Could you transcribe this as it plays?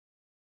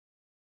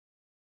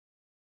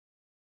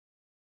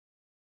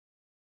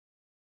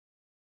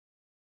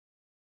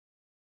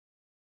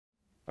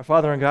Our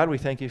Father and God, we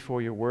thank you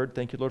for your word.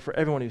 Thank you, Lord, for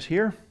everyone who's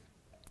here.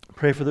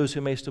 Pray for those who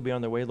may still be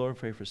on their way, Lord.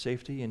 Pray for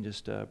safety and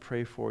just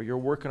pray for your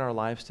work in our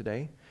lives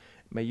today.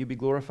 May you be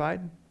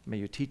glorified. May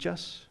you teach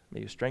us.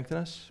 May you strengthen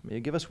us. May you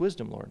give us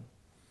wisdom, Lord,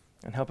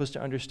 and help us to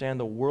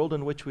understand the world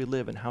in which we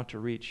live and how to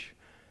reach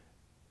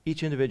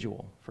each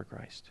individual for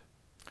Christ.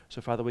 So,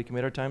 Father, we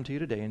commit our time to you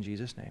today in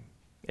Jesus' name.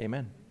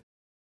 Amen.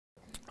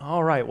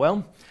 All right,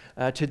 well,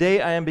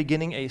 today I am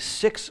beginning a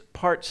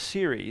 6-part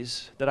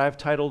series that I've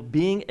titled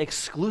Being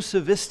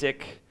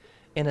Exclusivistic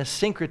in a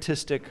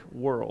Syncretistic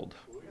World.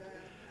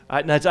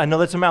 I know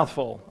that's a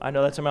mouthful.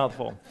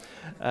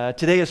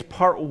 Today is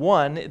part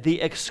 1,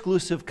 the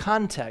exclusive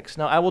context.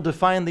 Now, I will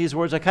define these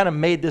words. I kind of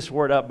made this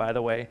word up, by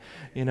the way.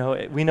 You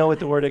know, we know what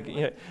the word,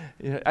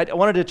 I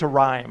wanted it to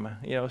rhyme,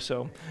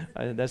 so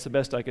that's the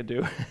best I could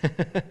do.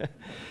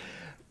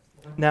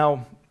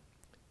 Now,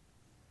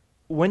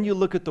 when you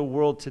look at the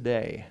world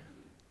today,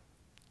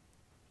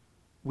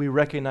 we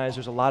recognize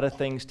there's a lot of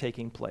things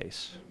taking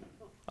place,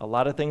 a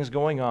lot of things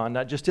going on,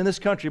 not just in this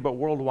country, but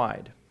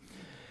worldwide.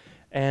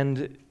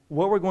 And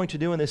what we're going to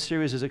do in this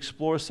series is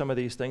explore some of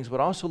these things,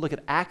 but also look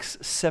at Acts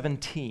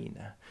 17.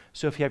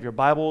 So if you have your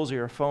Bibles or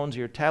your phones or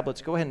your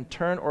tablets, go ahead and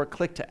turn or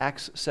click to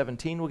Acts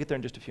 17. We'll get there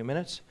in just a few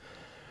minutes.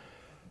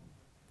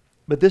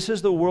 But this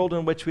is the world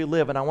in which we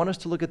live, and I want us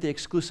to look at the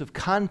exclusive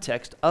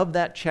context of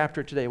that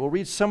chapter today. We'll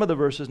read some of the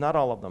verses, not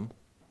all of them.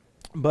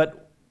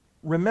 But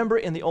remember,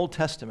 in the Old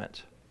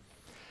Testament,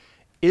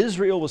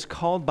 Israel was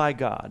called by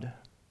God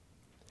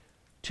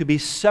to be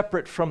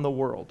separate from the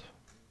world,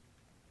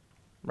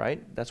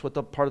 right? That's what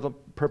the part of the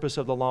purpose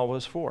of the law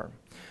was for.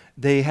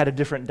 They had a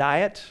different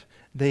diet.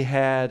 They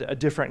had a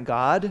different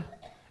God,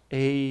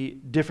 a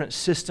different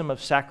system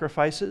of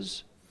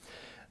sacrifices.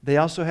 They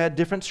also had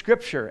different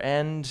scripture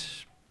and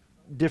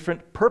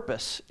different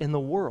purpose in the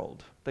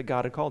world that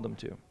God had called them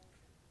to.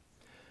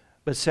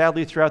 But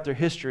sadly, throughout their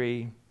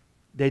history,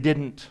 they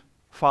didn't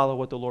follow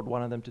what the Lord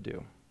wanted them to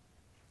do.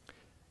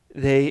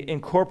 They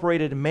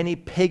incorporated many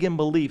pagan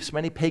beliefs,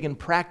 many pagan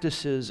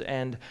practices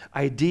and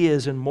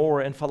ideas and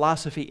more and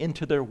philosophy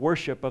into their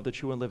worship of the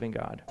true and living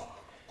God.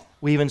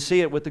 We even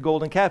see it with the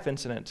golden calf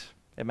incident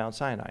at Mount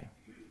Sinai.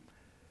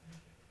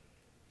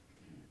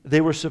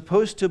 They were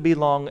supposed to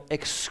belong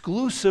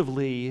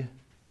exclusively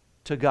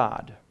to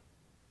God,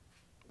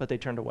 but they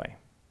turned away.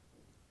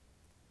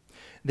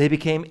 They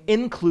became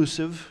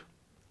inclusive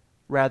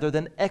rather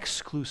than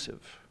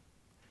exclusive.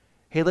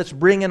 Hey, let's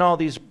bring in all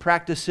these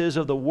practices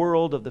of the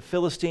world, of the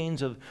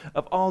Philistines, of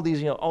all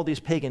these, all these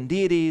pagan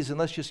deities, and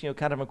let's just,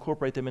 kind of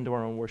incorporate them into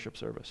our own worship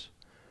service.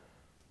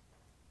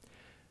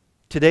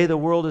 Today, the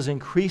world is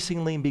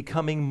increasingly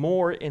becoming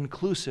more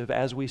inclusive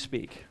as we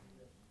speak,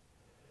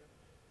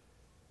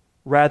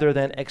 rather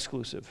than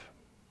exclusive.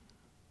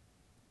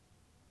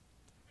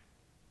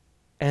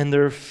 And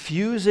they're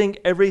fusing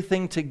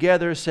everything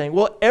together, saying,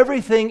 well,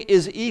 everything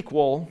is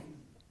equal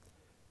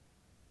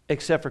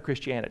except for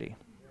Christianity.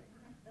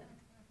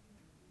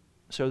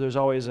 So there's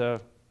always a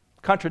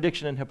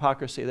contradiction and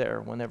hypocrisy there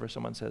whenever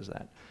someone says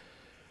that.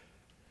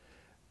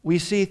 We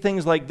see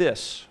things like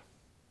this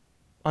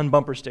on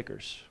bumper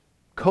stickers: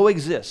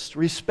 coexist,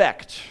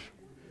 respect.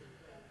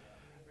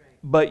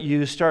 But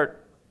you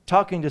start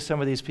talking to some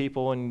of these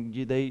people and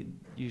you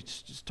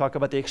just talk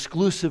about the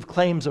exclusive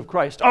claims of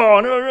Christ. Oh,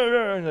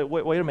 no.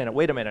 Wait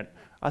a minute.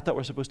 I thought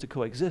we're supposed to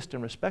coexist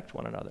and respect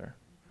one another.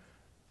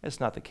 That's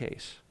not the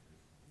case.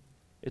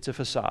 It's a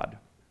facade.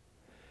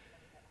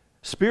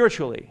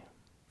 Spiritually,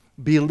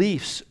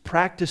 beliefs,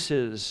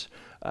 practices,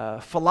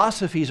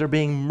 philosophies are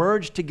being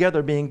merged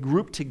together, being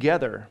grouped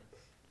together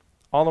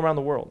all around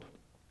the world.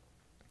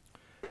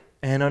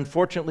 And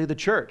unfortunately, the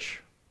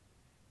church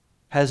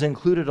has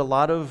included a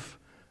lot of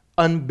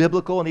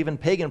unbiblical and even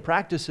pagan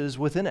practices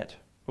within it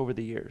over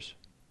the years.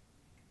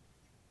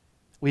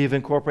 We have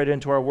incorporated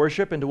into our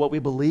worship, into what we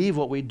believe,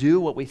 what we do,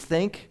 what we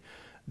think,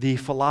 the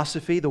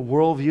philosophy, the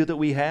worldview that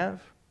we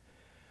have.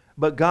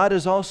 But God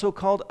has also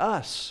called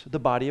us, the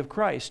body of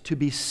Christ, to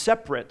be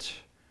separate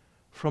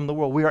from the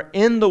world. We are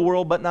in the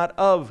world, but not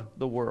of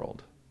the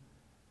world.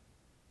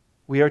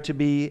 We are to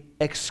be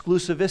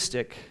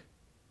exclusivistic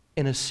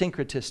in a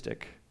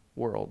syncretistic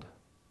world.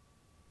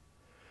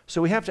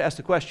 So we have to ask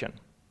the question,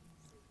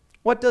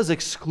 what does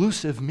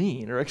exclusive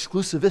mean, or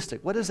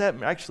exclusivistic? What does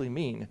that actually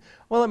mean?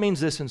 Well, it means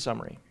this in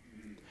summary.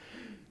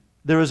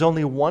 There is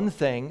only one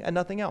thing and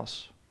nothing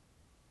else.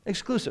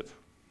 Exclusive.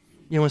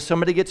 When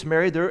somebody gets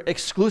married, they're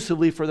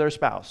exclusively for their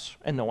spouse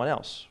and no one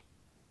else.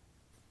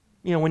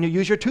 When you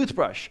use your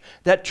toothbrush,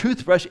 that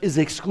toothbrush is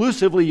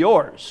exclusively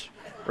yours,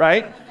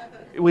 right?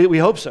 We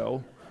hope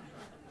so.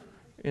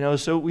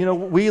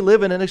 We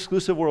live in an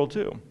exclusive world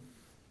too.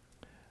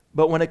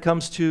 But when it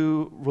comes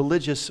to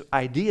religious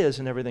ideas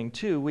and everything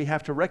too, we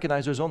have to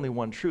recognize there's only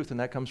one truth, and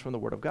that comes from the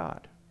Word of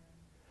God.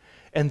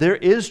 And there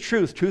is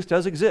truth. Truth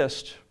does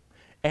exist.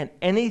 And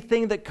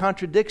anything that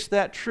contradicts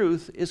that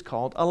truth is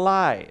called a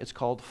lie. It's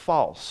called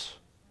false.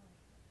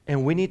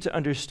 And we need to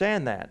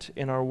understand that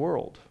in our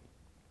world.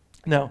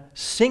 Now,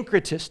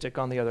 syncretistic,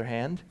 on the other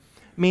hand,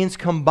 means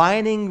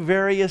combining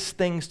various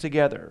things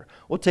together.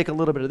 We'll take a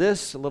little bit of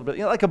this, a little bit,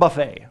 like a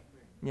buffet.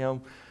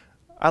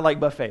 I like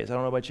buffets. I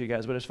don't know about you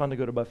guys, but it's fun to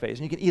go to buffets.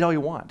 And you can eat all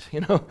you want,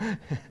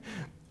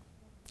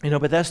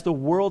 But that's the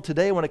world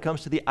today when it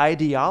comes to the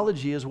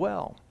ideology as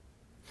well.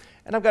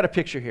 And I've got a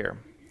picture here.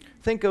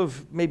 Think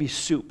of maybe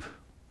soup.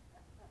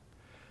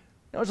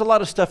 There's a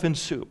lot of stuff in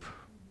soup.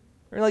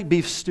 Or like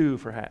beef stew,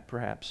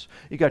 perhaps.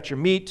 You got your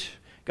meat,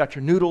 got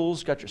your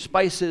noodles, got your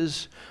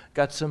spices,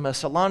 got some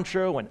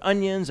cilantro and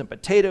onions and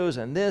potatoes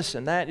and this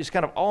and that. Just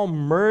kind of all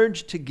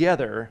merged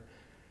together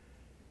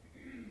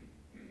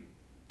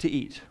to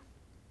eat.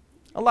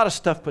 A lot of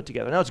stuff put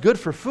together. Now, it's good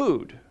for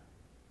food,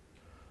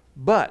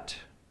 but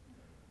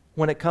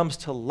when it comes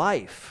to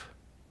life,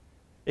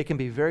 it can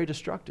be very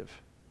destructive.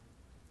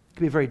 It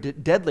can be very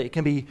deadly. It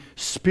can be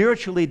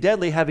spiritually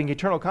deadly, having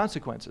eternal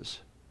consequences.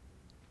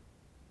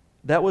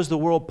 That was the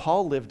world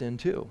Paul lived in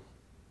too.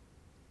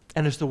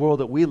 And it's the world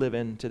that we live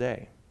in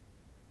today.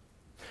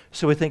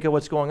 So we think of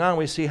what's going on.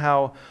 We see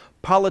how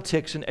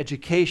politics and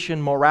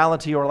education,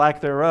 morality or lack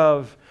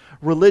thereof,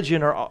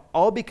 religion are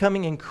all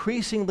becoming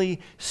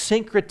increasingly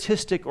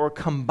syncretistic or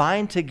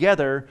combined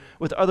together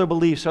with other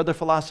beliefs, other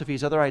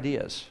philosophies, other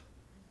ideas.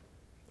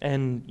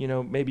 And,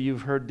 maybe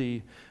you've heard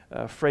the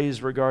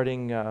phrase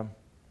regarding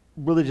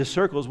religious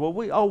circles, well,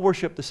 we all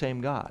worship the same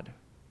God.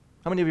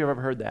 How many of you have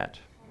ever heard that?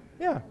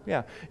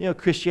 Yeah.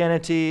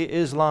 Christianity,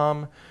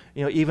 Islam,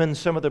 even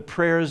some of the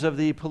prayers of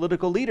the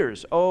political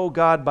leaders. Oh,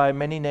 God, by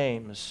many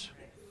names.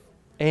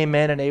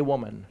 Amen and a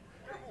woman.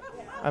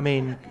 I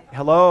mean,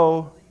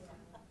 hello.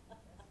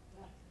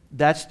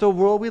 That's the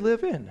world we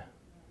live in.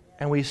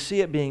 And we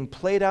see it being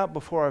played out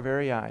before our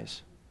very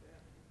eyes.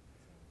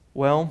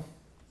 Well,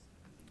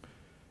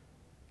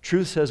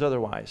 truth says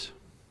otherwise.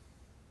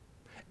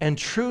 And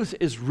truth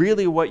is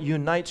really what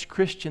unites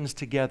Christians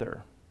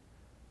together.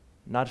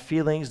 Not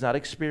feelings, not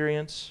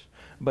experience,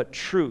 but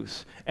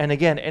truth. And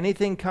again,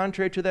 anything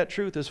contrary to that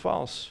truth is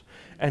false.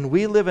 And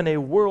we live in a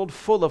world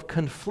full of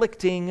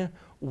conflicting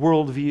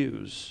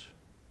worldviews.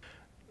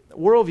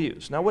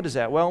 Worldviews. Now, what is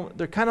that? Well,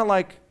 they're kind of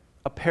like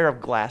a pair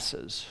of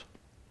glasses.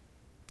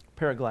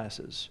 Or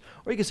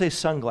you could say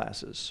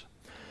sunglasses.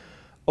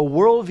 A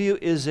worldview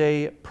is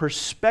a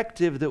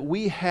perspective that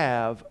we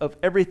have of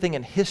everything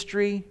in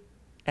history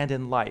and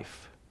in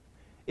life.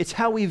 It's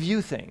how we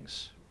view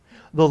things.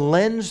 The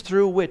lens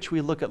through which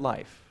we look at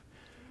life.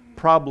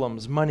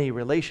 Problems, money,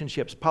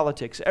 relationships,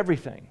 politics,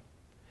 everything.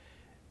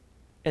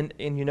 And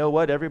you know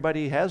what?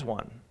 Everybody has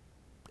one.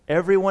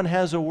 Everyone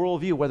has a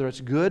worldview, whether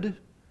it's good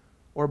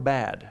or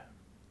bad.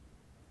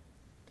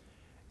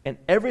 And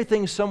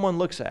everything someone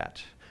looks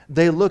at,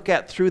 they look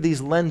at through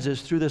these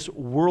lenses, through this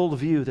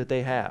worldview that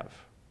they have.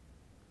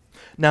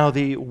 Now,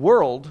 the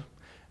world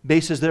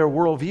bases their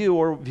worldview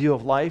or view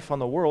of life on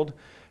the world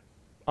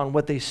on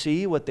what they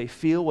see, what they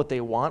feel, what they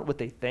want, what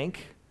they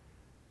think,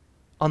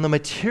 on the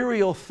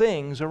material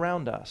things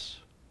around us.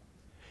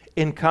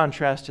 In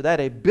contrast to that,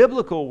 a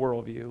biblical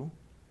worldview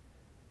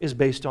is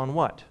based on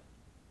what?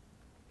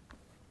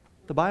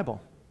 The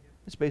Bible.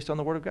 It's based on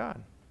the Word of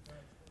God.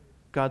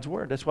 God's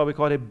Word. That's why we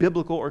call it a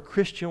biblical or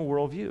Christian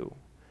worldview.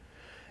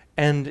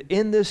 And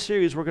in this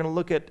series, we're going to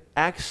look at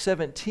Acts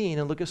 17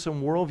 and look at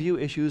some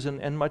worldview issues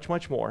and much,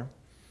 much more.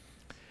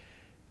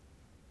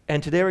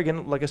 And today,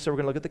 like I said, we're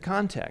going to look at the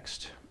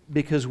context,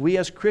 because we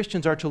as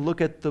Christians are to look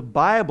at the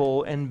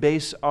Bible and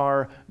base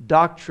our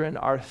doctrine,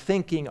 our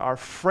thinking, our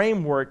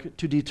framework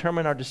to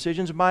determine our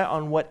decisions by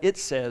on what it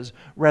says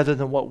rather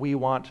than what we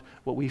want,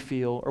 what we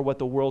feel, or what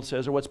the world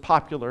says, or what's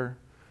popular,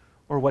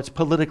 or what's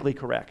politically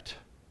correct.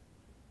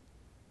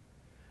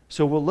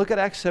 So we'll look at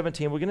Acts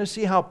 17. We're going to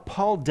see how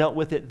Paul dealt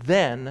with it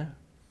then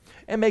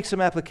and make some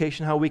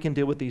application how we can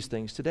deal with these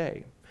things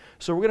today.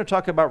 So we're going to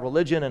talk about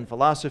religion and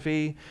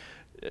philosophy,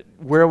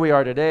 where we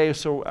are today.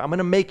 So I'm going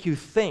to make you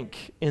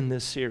think in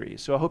this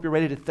series. So I hope you're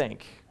ready to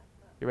think.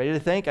 You ready to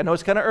think? I know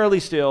it's kind of early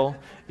still.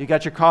 You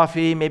got your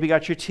coffee, maybe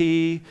got your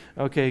tea.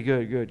 Okay,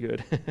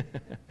 good.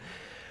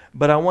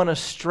 But I want to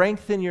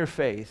strengthen your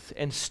faith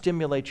and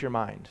stimulate your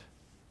mind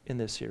in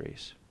this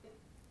series.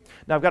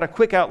 Now, I've got a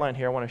quick outline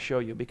here I want to show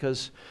you,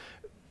 because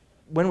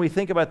when we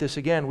think about this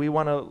again, we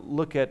want to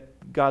look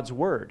at God's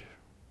Word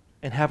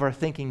and have our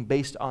thinking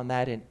based on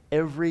that in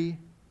every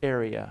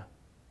area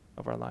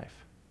of our life.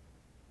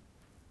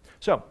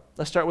 So,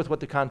 let's start with what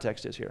the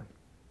context is here.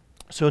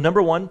 So,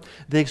 number one,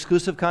 the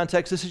exclusive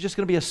context. This is just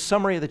going to be a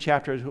summary of the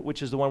chapter,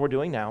 which is the one we're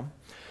doing now.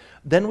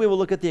 Then we will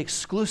look at the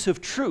exclusive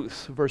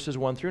truth, verses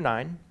 1 through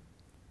 9.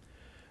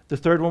 The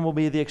third one will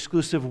be the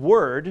exclusive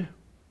word,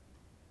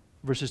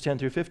 verses 10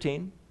 through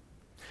 15.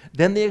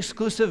 Then the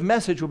exclusive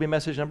message will be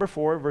message number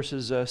 4,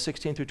 verses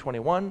 16 through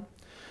 21.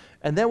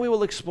 And then we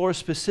will explore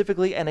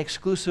specifically an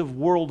exclusive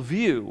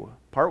worldview,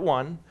 part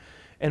 1,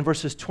 and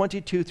verses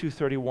 22 through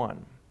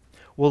 31.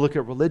 We'll look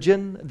at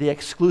religion, the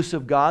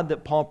exclusive God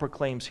that Paul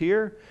proclaims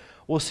here.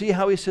 We'll see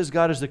how he says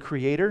God is the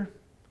creator,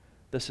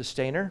 the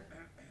sustainer,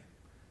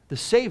 the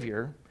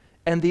savior,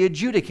 and the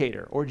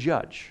adjudicator or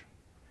judge.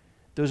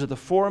 Those are the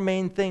 4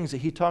 main things that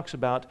he talks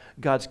about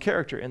God's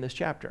character in this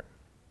chapter.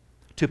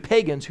 to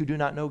pagans who do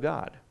not know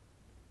God.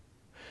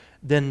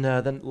 Then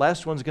the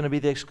last one's going to be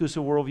the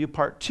exclusive worldview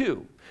part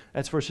 2.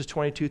 That's verses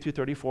 22 through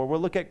 34. We'll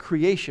look at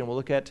creation. We'll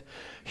look at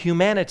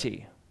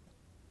humanity,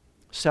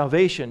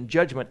 salvation,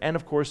 judgment, and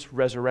of course,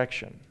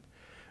 resurrection.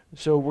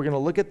 So we're going to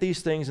look at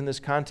these things in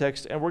this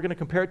context, and we're going to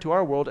compare it to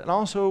our world, and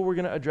also we're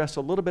going to address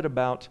a little bit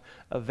about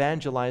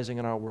evangelizing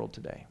in our world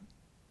today,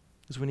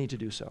 because we need to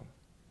do so.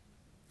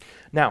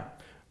 Now,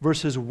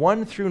 verses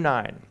 1 through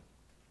 9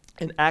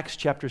 in Acts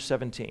chapter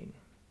 17.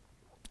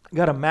 I've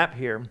got a map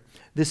here.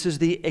 This is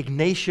the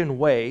Egnatian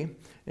Way,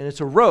 and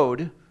it's a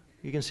road,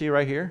 you can see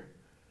right here,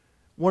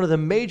 one of the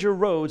major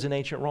roads in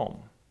ancient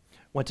Rome.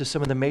 Went to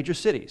some of the major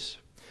cities.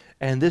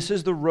 And this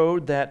is the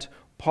road that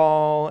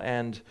Paul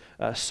and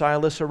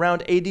Silas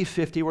around AD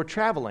 50 were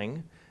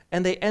traveling,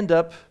 and they end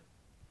up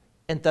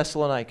in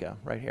Thessalonica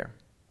right here.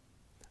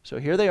 So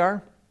here they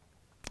are.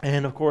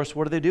 And of course,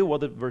 what do? Well,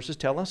 the verses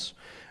tell us.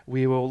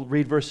 We will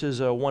read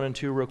verses 1 and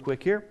 2 real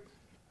quick here.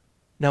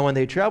 Now, when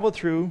they traveled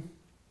through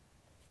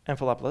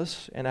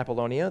Amphipolis and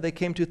Apollonia, they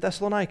came to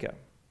Thessalonica,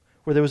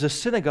 where there was a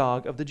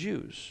synagogue of the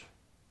Jews.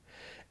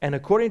 And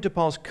according to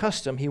Paul's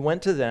custom, he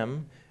went to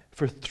them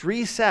for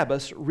 3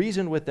 Sabbaths,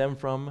 reasoned with them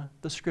from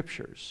the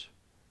Scriptures.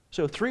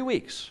 So 3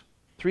 weeks,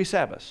 3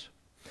 Sabbaths.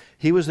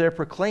 He was there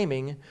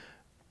proclaiming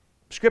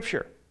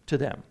Scripture to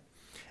them.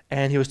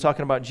 And he was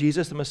talking about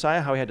Jesus, the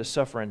Messiah, how he had to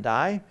suffer and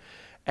die.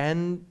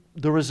 And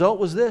the result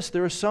was this: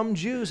 there were some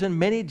Jews and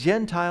many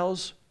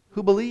Gentiles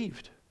who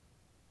believed.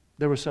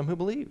 There were some who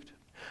believed.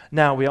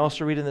 Now, we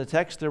also read in the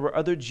text there were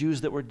other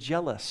Jews that were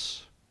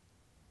jealous.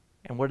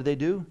 And what did they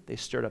do? They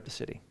stirred up the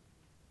city.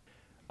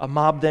 A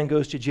mob then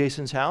goes to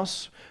Jason's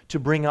house to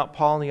bring out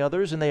Paul and the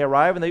others, and they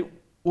arrive, and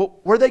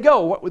where'd they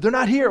go? They're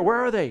not here. Where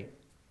are they?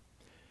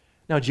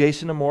 Now,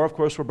 Jason and more, of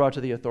course, were brought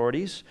to the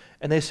authorities,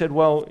 and they said,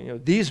 well,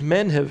 these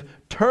men have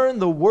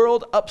turned the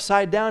world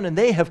upside down, and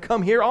they have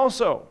come here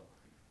also.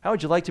 How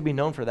would you like to be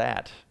known for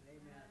that?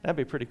 Amen. That'd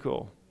be pretty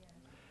cool.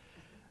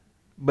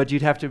 But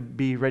you'd have to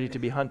be ready to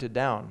be hunted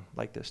down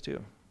like this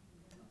too.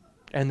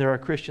 And there are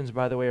Christians,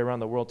 by the way, around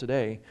the world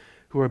today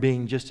who are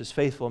being just as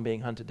faithful and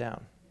being hunted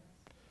down.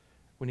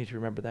 We need to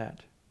remember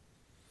that.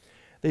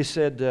 They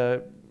said,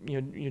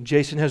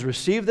 Jason has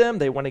received them.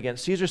 They went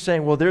against Caesar,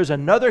 saying, well, there's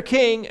another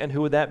king. And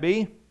who would that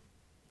be?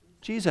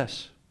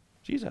 Jesus.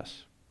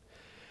 Jesus.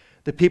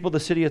 The people, the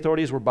city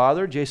authorities were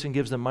bothered. Jason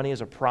gives them money as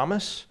a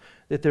promise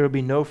that there would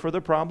be no further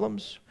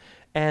problems.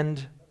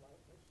 And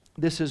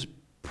this is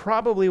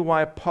probably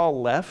why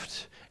Paul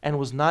left and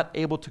was not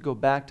able to go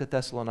back to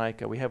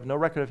Thessalonica. We have no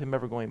record of him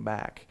ever going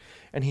back.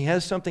 And he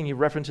has something he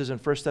references in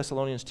 1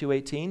 Thessalonians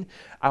 2:18.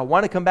 I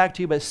want to come back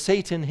to you, but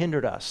Satan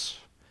hindered us.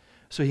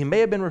 So he may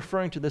have been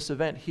referring to this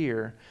event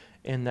here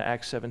in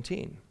Acts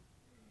 17.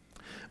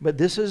 But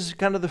this is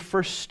kind of the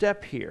first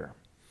step here.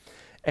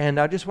 And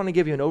I just want to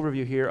give you an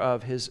overview here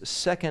of his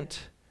second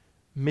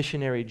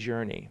missionary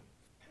journey.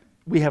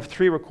 We have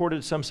 3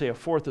 recorded, some say a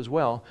 4th as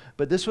well,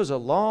 but this was a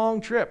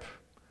long trip.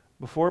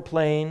 Before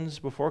planes,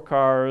 before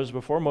cars,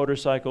 before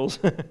motorcycles.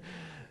 And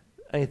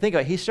you think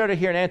about it, he started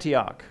here in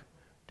Antioch.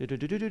 Here's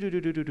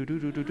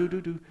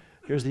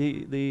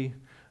the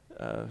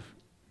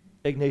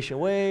Egnatian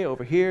Way,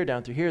 over here,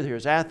 down through here.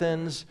 Here's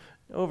Athens,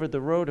 over the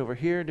road over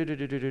here,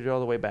 all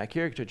the way back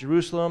here to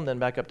Jerusalem, then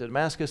back up to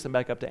Damascus, then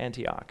back up to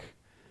Antioch.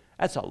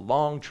 That's a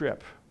long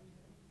trip.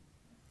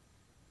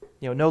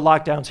 No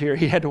lockdowns here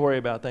he had to worry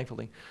about,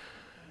 thankfully.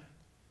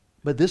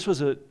 But this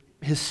was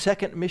his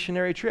second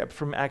missionary trip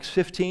from Acts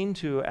 15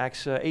 to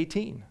Acts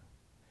 18.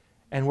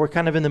 And we're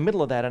kind of in the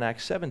middle of that in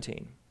Acts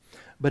 17.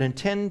 But in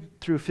 10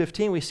 through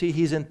 15, we see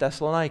he's in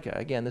Thessalonica.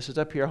 Again, this is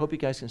up here. I hope you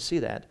guys can see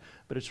that.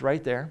 But it's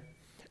right there.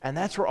 And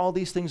that's where all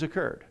these things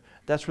occurred.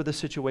 That's where the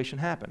situation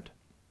happened.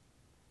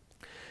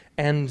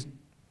 And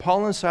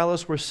Paul and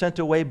Silas were sent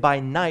away by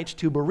night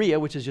to Berea,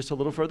 which is just a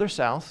little further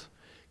south.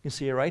 You can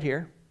see it right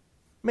here.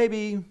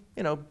 Maybe,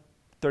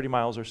 30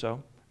 miles or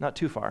so. Not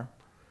too far.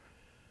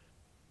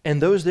 And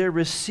those there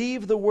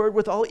received the word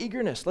with all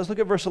eagerness. Let's look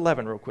at verse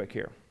 11 real quick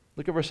here.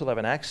 Look at verse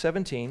 11. Acts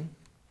 17,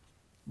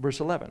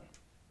 verse 11.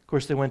 Of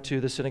course, they went to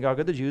the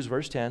synagogue of the Jews,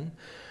 verse 10.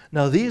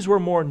 Now these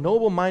were more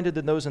noble-minded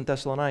than those in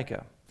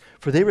Thessalonica,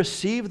 for they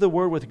received the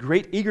word with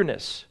great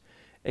eagerness,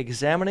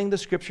 examining the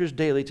Scriptures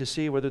daily to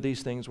see whether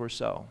these things were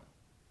so.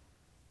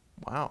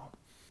 Wow.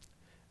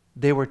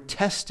 They were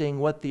testing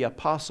what the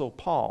Apostle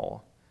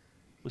Paul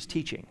was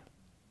teaching.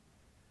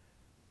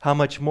 How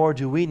much more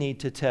do we need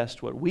to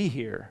test what we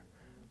hear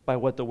by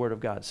what the Word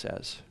of God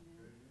says?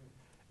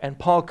 And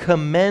Paul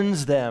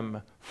commends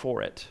them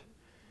for it.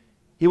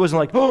 He wasn't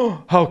like,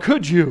 oh, how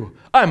could you?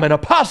 I'm an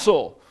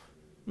apostle.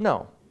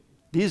 No,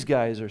 these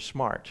guys are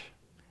smart.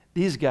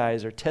 These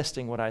guys are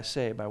testing what I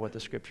say by what the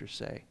Scriptures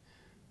say.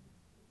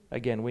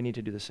 Again, we need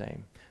to do the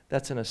same.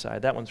 That's an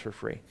aside. That one's for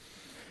free.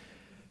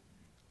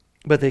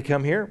 But they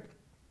come here,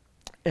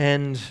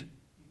 and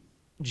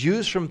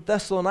Jews from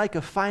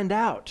Thessalonica find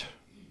out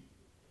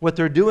what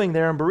they're doing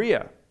there in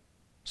Berea.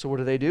 So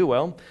what do?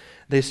 Well,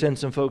 they send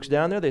some folks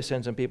down there. They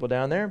send some people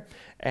down there.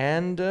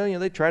 And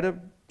they try to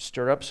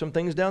stir up some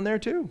things down there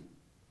too.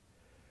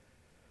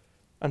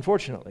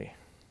 Unfortunately,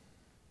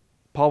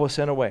 Paul was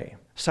sent away.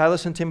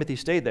 Silas and Timothy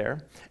stayed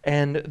there,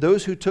 and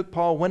those who took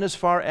Paul went as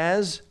far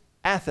as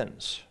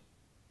Athens.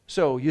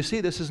 So you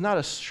see, this is not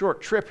a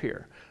short trip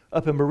here.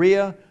 Up in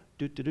Berea,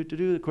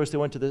 of course, they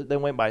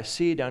went by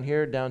sea down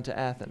here, down to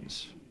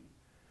Athens.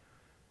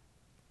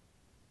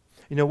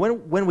 You know,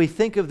 when we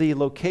think of the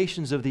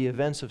locations of the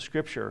events of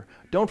Scripture,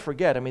 don't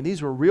forget, I mean,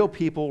 these were real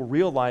people,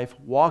 real life,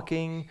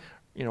 walking,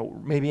 you know,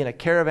 maybe in a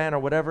caravan or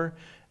whatever.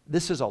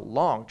 This is a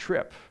long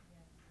trip.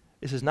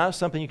 This is not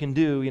something you can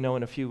do, you know,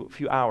 in a few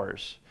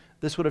hours.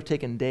 This would have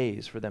taken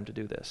days for them to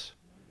do this.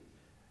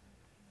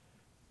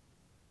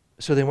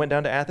 So they went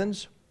down to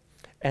Athens,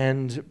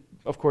 and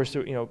of course,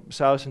 you know,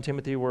 Silas and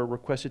Timothy were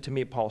requested to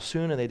meet Paul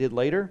soon, and they did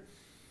later.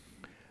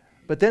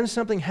 But then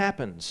something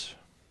happens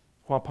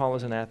while Paul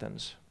is in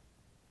Athens.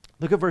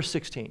 Look at verse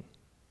 16.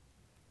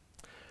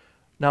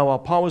 Now, while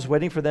Paul was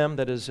waiting for them,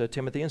 that is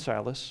Timothy and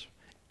Silas,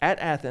 at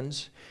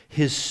Athens,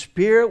 his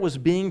spirit was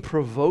being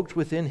provoked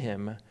within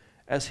him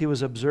as he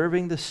was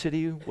observing the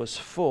city was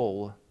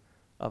full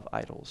of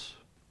idols.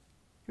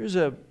 Here's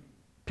a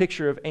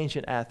picture of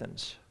ancient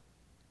Athens.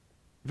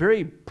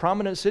 Very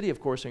prominent city, of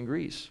course, in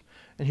Greece.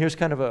 And here's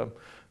kind of a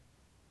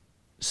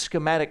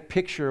schematic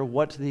picture of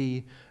what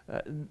the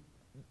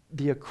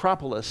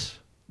Acropolis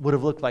would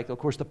have looked like. Of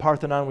course, the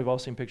Parthenon, we've all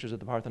seen pictures of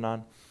the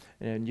Parthenon.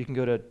 And you can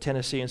go to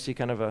Tennessee and see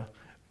kind of a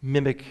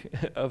mimic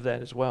of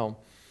that as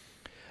well.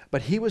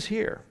 But he was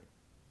here,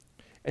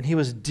 and he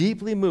was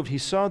deeply moved. He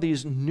saw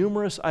these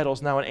numerous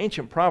idols. Now, an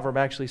ancient proverb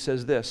actually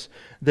says this: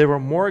 there were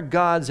more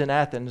gods in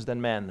Athens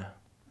than men.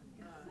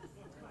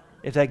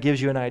 If that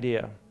gives you an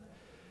idea.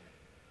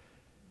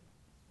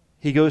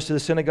 He goes to the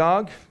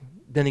synagogue,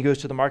 then he goes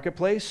to the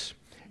marketplace,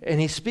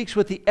 and he speaks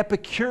with the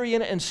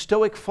Epicurean and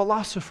Stoic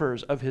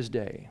philosophers of his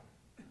day.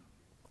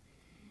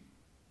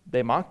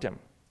 They mocked him.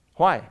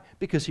 Why?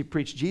 Because he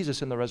preached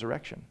Jesus and the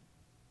resurrection.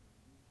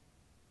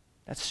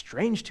 That's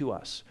strange to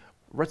us.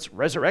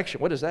 Resurrection,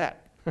 what is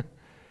that?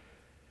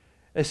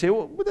 They say,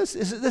 well, this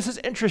is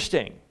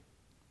interesting.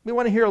 We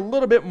want to hear a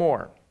little bit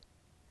more.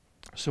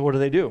 So what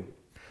do?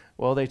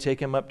 Well, they take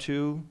him up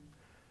to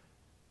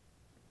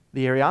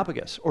the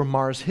Areopagus, or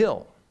Mars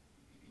Hill.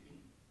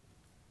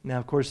 Now,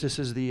 of course, this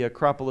is the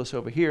Acropolis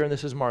over here, and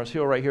this is Mars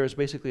Hill right here. It's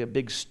basically a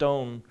big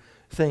stone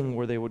thing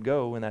where they would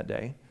go in that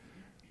day.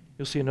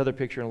 You'll see another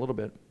picture in a little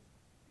bit.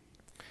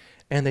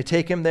 And they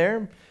take him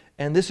there,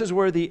 and this is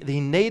where the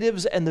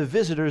natives and the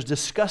visitors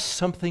discuss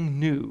something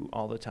new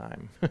all the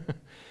time.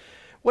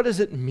 What does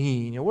it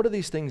mean? You know, what do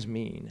these things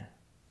mean?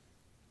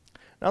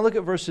 Now look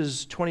at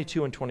verses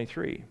 22 and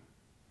 23.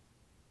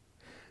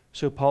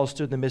 So Paul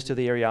stood in the midst of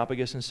the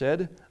Areopagus and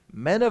said,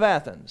 "Men of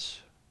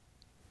Athens,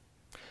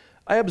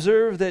 I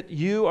observe that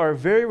you are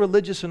very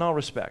religious in all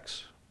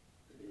respects.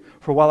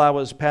 For while I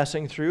was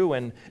passing through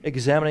and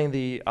examining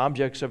the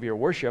objects of your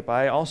worship,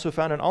 I also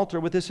found an altar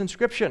with this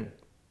inscription: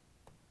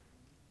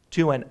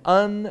 to an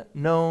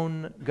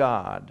unknown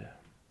God.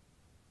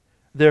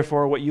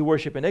 Therefore, what you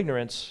worship in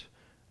ignorance,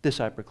 this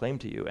I proclaim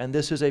to you." And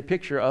this is a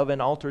picture of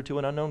an altar to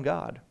an unknown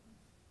God.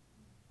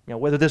 You know,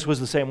 whether this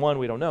was the same one,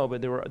 we don't know,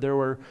 but there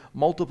were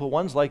multiple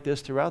ones like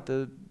this throughout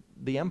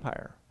the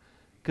empire.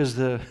 Because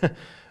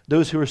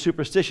those who are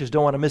superstitious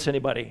don't want to miss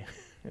anybody,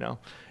 you know.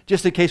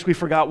 Just in case we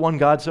forgot one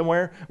God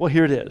somewhere, well,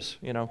 here it is,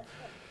 you know.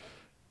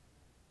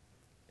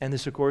 And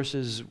this, of course,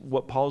 is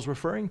what Paul's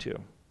referring to.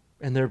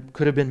 And there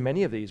could have been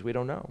many of these, we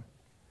don't know.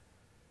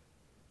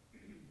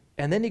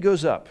 And then he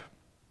goes up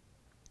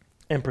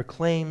and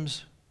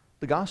proclaims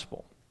the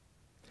gospel.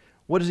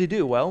 What does he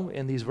do? Well,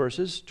 in these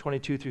verses,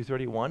 22 through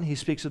 31, he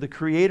speaks of the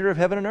creator of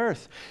heaven and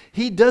earth.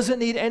 He doesn't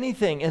need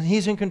anything, and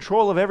he's in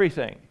control of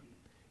everything.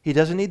 He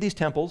doesn't need these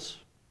temples.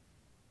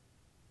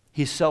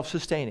 He's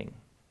self-sustaining.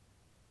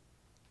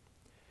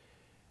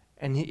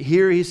 And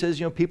here he says,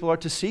 you know, people are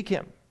to seek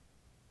him.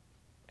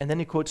 And then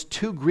he quotes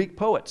two Greek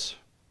poets,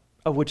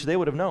 of which they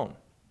would have known.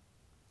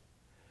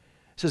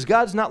 He says,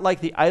 God's not like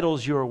the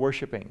idols you are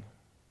worshiping.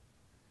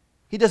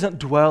 He doesn't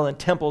dwell in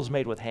temples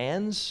made with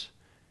hands.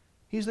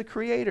 He's the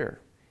creator.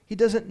 He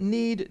doesn't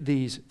need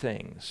these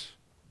things.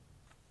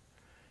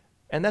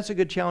 And that's a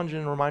good challenge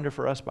and reminder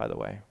for us, by the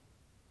way.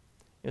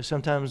 You know,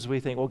 sometimes we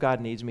think, well,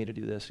 God needs me to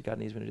do this. God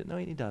needs me to do that. No,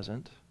 he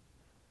doesn't.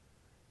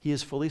 He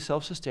is fully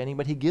self-sustaining,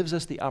 but he gives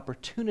us the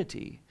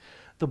opportunity,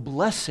 the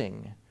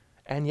blessing,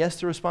 and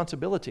yes, the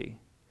responsibility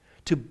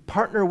to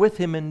partner with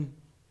him and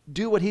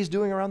do what he's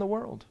doing around the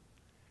world.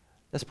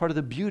 That's part of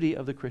the beauty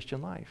of the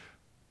Christian life.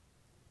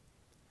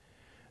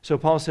 So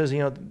Paul says,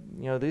 you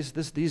know,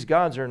 these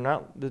gods are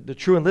not, the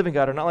true and living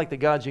God are not like the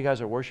gods you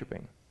guys are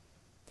worshiping.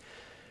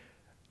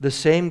 The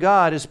same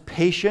God is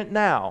patient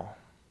now,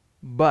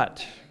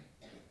 but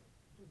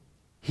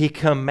he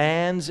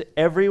commands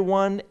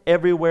everyone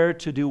everywhere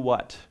to do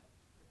what?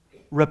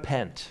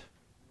 Repent.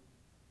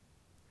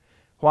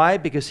 Why?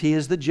 Because he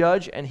is the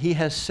judge, and he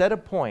has set a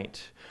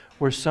point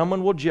where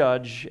someone will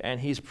judge, and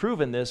he's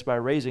proven this by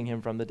raising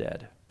him from the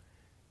dead.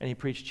 And he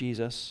preached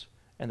Jesus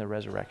and the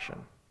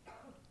resurrection.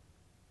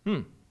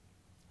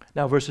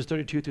 Now verses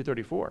 32 through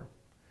 34.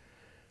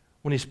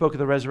 when he spoke of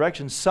the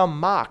resurrection, some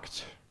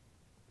mocked.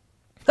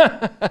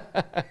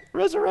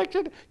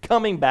 Resurrection?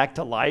 Coming back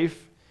to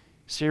life?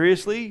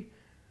 Seriously?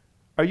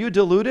 Are you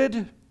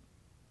deluded?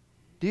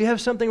 Do you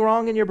have something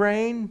wrong in your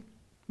brain,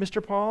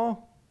 Mr.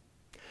 Paul?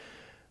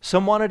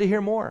 Some wanted to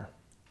hear more.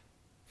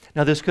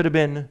 Now, this could have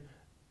been,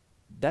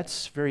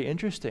 that's very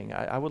interesting.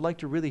 I would like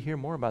to really hear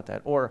more about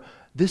that. Or,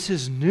 this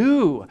is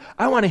new.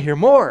 I want to hear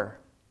more.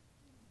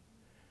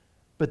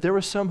 But there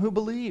were some who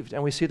believed,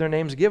 and we see their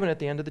names given at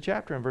the end of the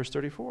chapter in verse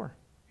 34.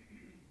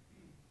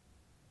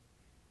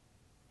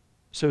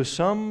 So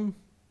some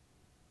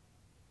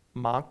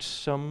mocked,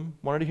 some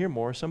wanted to hear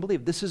more, some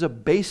believed. This is a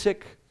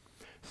basic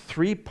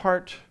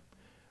three-part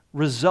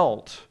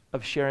result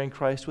of sharing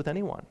Christ with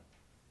anyone.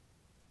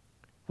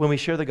 When we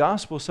share the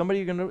gospel,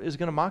 somebody is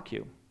going to mock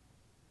you.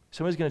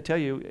 Somebody's going to tell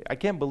you, I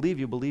can't believe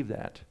you believe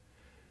that.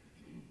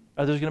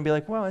 Others are going to be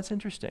like, well, that's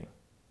interesting.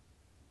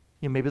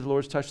 You know, maybe the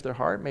Lord's touched their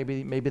heart.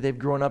 Maybe they've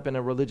grown up in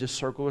a religious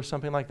circle or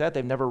something like that.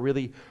 They've never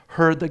really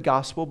heard the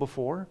gospel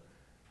before,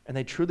 and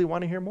they truly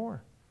want to hear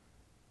more.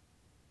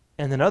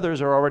 And then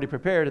others are already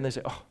prepared, and they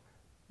say, oh,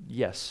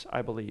 yes,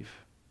 I believe.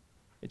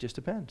 It just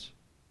depends.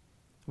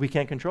 We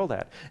can't control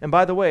that. And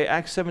by the way,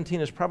 Acts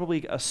 17 is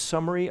probably a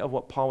summary of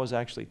what Paul was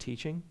actually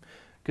teaching,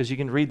 because you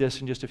can read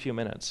this in just a few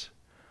minutes.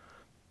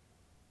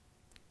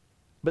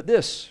 But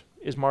this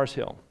is Mars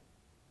Hill,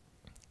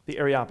 the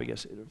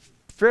Areopagus,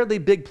 fairly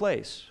big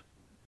place.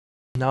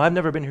 Now, I've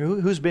never been here.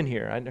 Who's been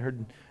here? I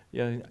heard.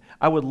 You know,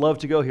 I would love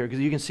to go here because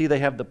you can see they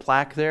have the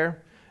plaque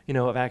there, you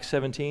know, of Acts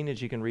 17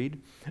 as you can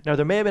read. Now,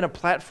 there may have been a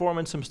platform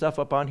and some stuff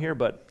up on here,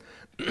 but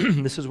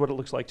this is what it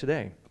looks like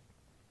today.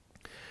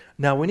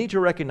 Now, we need to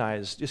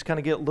recognize, just kind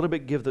of get a little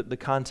bit, give the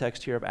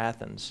context here of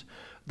Athens.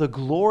 The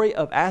glory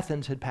of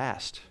Athens had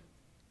passed.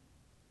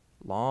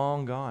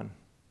 Long gone.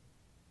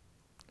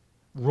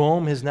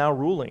 Rome is now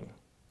ruling.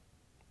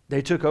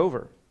 They took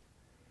over.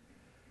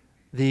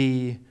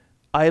 The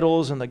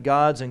idols and the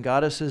gods and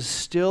goddesses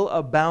still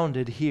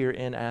abounded here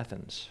in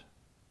Athens.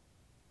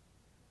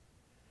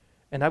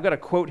 And I've got a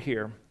quote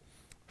here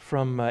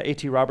from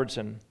A.T.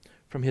 Robertson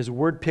from his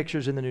Word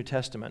Pictures in the New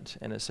Testament,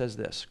 and it says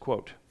this,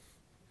 quote,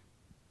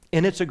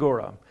 "In its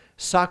agora,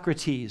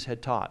 Socrates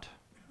had taught.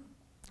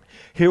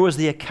 Here was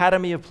the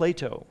Academy of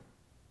Plato,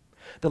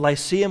 the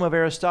Lyceum of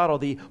Aristotle,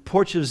 the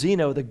Porch of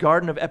Zeno, the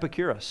Garden of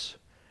Epicurus.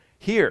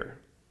 Here,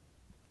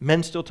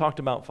 men still talked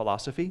about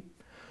philosophy,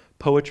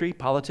 poetry,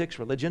 politics,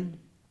 religion,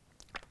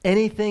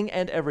 anything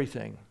and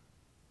everything.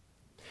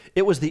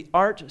 It was the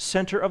art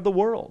center of the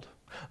world.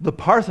 The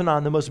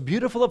Parthenon, the most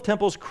beautiful of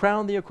temples,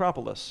 crowned the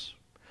Acropolis.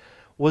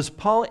 Was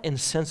Paul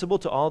insensible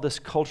to all this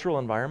cultural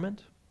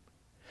environment?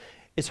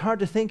 It's hard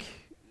to think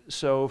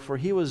so, for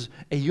he was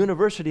a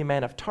university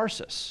man of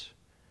Tarsus,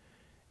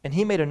 and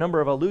he made a number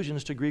of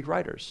allusions to Greek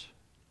writers.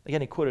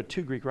 Again, he quoted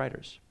 2 Greek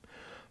writers.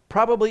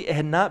 Probably it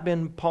had not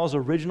been Paul's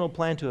original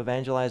plan to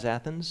evangelize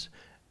Athens,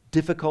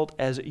 difficult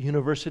as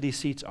university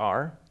seats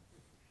are,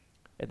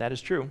 and that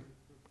is true.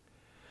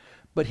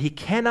 But he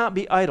cannot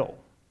be idle,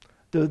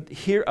 though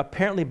here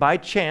apparently by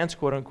chance,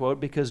 quote unquote,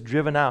 because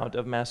driven out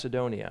of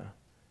Macedonia,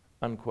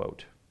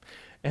 unquote."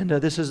 And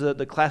this is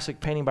the classic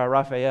painting by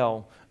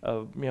Raphael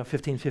of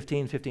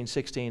 1515,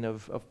 1516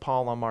 of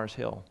Paul on Mars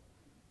Hill.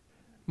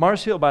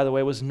 Mars Hill, by the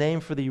way, was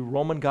named for the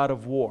Roman god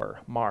of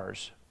war,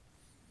 Mars.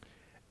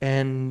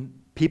 And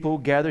people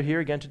gather here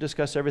again to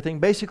discuss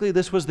everything. Basically,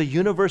 this was the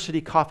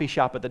university coffee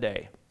shop of the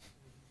day.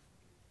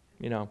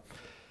 You know,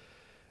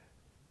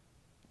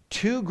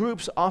 2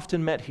 groups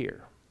often met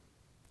here,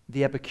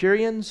 the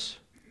Epicureans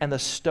and the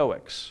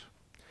Stoics.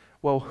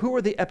 Well, who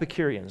are the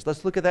Epicureans?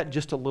 Let's look at that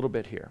just a little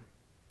bit here.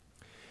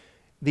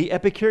 The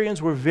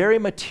Epicureans were very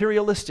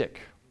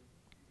materialistic.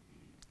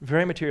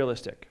 Very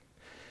materialistic.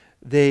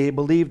 They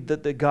believed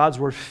that the gods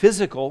were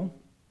physical,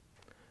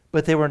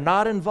 but they were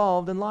not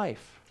involved in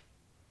life.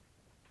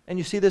 And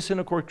you see this in,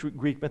 of course,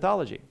 Greek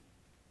mythology.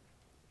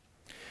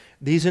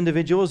 These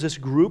individuals, this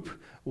group,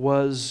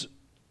 was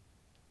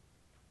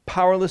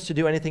powerless to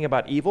do anything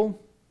about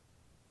evil.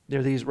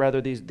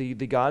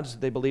 The gods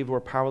they believed were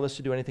powerless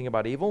to do anything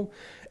about evil,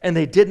 and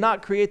they did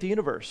not create the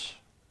universe.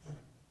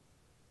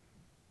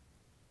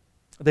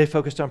 They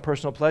focused on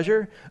personal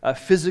pleasure,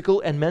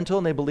 physical and mental,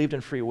 and they believed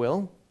in free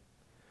will.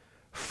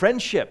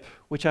 Friendship,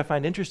 which I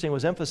find interesting,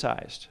 was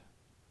emphasized.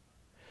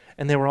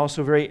 And they were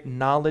also very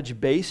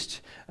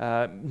knowledge-based.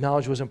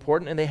 Knowledge was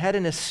important, and they had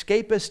an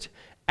escapist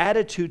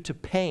attitude to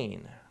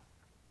pain,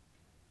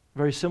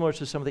 very similar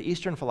to some of the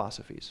Eastern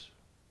philosophies.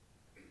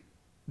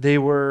 They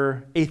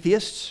were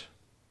atheists,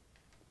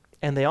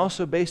 and they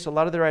also based a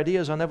lot of their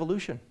ideas on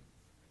evolution.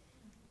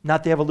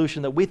 Not the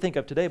evolution that we think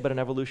of today, but an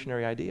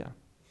evolutionary idea.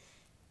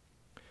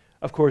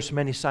 Of course,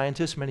 many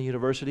scientists, many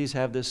universities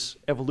have this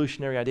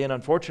evolutionary idea, and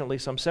unfortunately,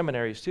 some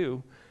seminaries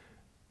too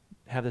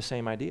have the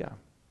same idea.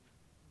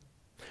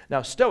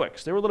 Now,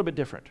 Stoics, they were a little bit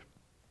different.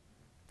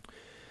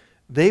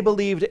 They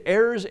believed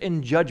errors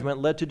in judgment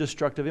led to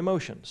destructive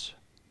emotions.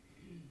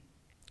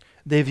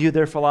 They viewed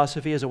their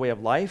philosophy as a way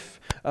of life.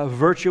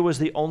 Virtue was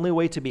the only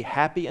way to be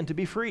happy and to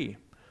be free.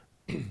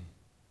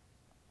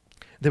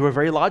 They were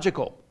very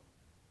logical.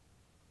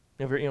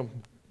 Very,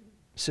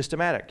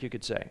 systematic, you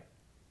could say.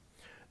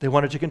 They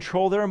wanted to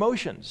control their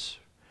emotions.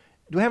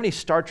 Do we have any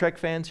Star Trek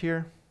fans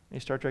here? Any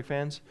Star Trek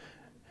fans?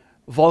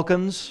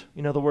 Vulcans,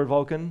 you know the word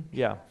Vulcan?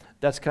 Yeah,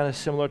 that's kind of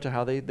similar to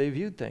how they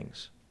viewed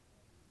things.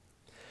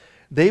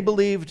 They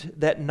believed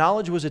that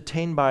knowledge was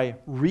attained by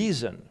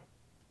reason,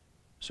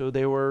 so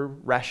they were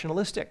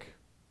rationalistic,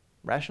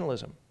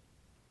 rationalism.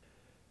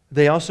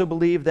 They also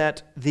believed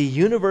that the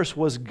universe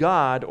was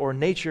God or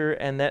nature,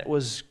 and that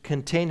was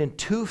contained in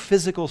two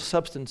physical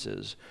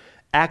substances,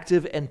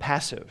 active and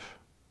passive.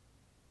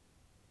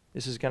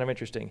 This is kind of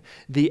interesting.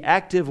 The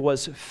active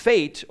was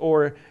fate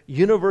or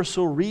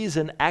universal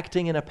reason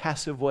acting in a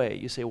passive way.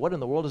 You say, what in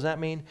the world does that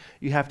mean?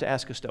 You have to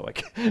ask a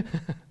Stoic.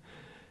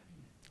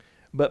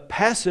 But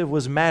passive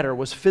was matter,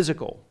 was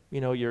physical.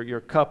 Your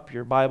cup,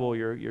 your Bible,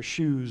 your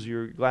shoes,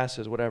 your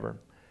glasses, whatever.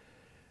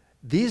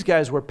 These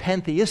guys were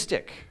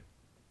pantheistic,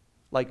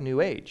 like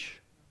New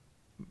Age.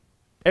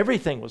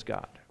 Everything was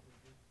God.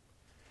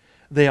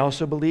 They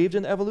also believed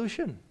in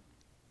evolution.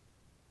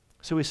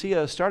 So we see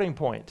a starting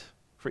point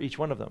for each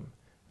one of them,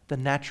 the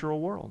natural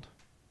world.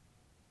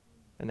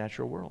 The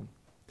natural world.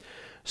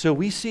 So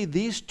we see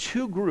these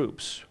two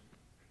groups.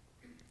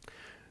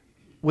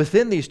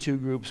 Within these two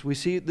groups, we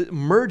see the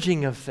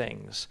merging of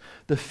things,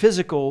 the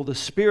physical, the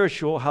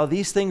spiritual, how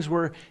these things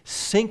were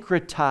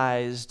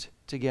syncretized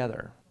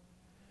together.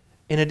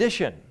 In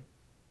addition,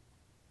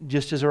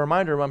 just as a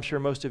reminder, I'm sure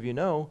most of you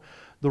know,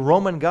 the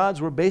Roman gods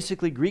were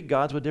basically Greek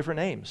gods with different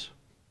names.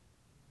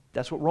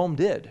 That's what Rome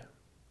did.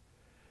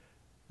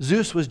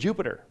 Zeus was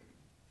Jupiter.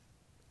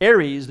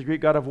 Ares, the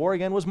Greek god of war,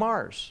 again, was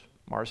Mars,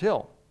 Mars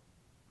Hill.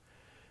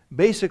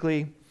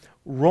 Basically,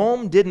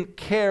 Rome didn't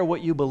care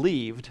what you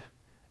believed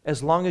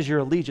as long as your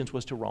allegiance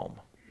was to Rome.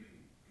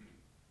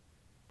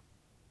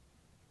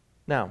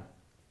 Now,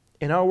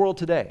 in our world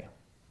today,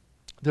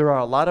 there are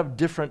a lot of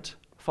different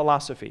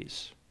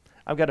philosophies.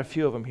 I've got a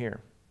few of them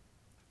here.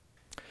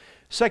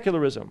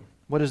 Secularism,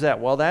 what is that?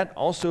 Well, that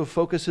also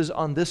focuses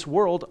on this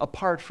world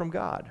apart from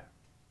God.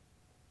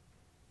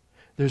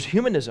 There's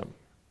humanism.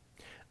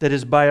 That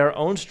is, by our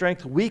own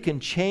strength, we can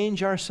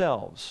change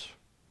ourselves.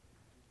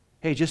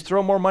 Hey, just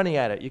throw more money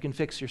at it. You can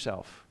fix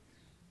yourself.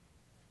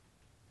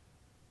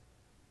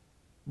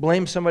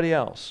 Blame somebody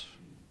else.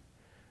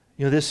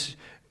 This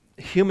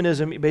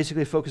humanism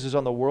basically focuses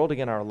on the world,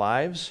 again, our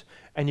lives,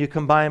 and you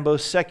combine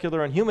both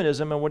secular and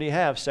humanism, and what do you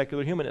have?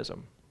 Secular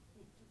humanism.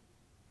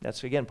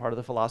 That's, again, part of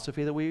the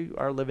philosophy that we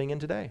are living in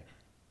today.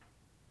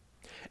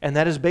 And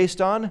that is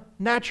based on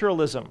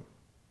naturalism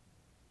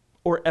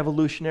or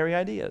evolutionary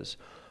ideas.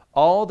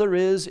 All there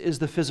is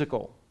the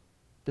physical.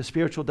 The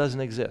spiritual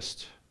doesn't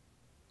exist.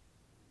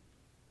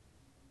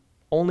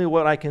 Only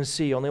what I can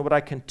see, only what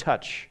I can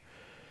touch.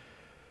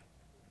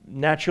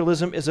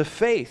 Naturalism is a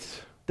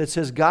faith that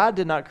says God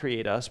did not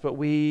create us, but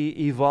we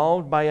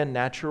evolved by a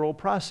natural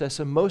process.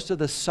 And most of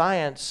the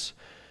science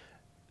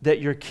that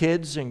your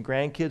kids and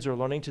grandkids are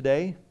learning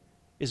today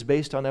is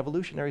based on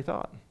evolutionary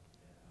thought.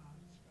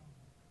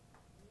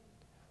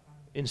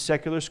 In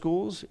secular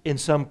schools, in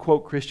some,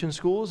 quote, Christian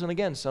schools, and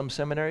again, some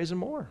seminaries and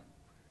more.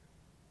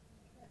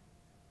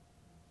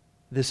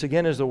 This,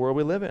 again, is the world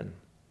we live in.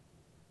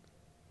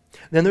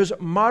 Then there's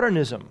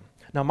modernism.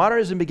 Now,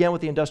 modernism began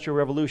with the Industrial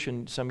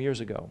Revolution some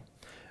years ago.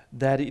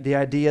 The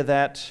idea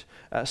that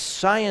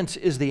science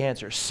is the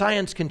answer.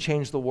 Science can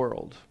change the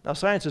world. Now,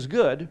 science is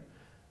good,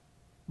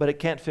 but it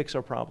can't fix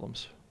our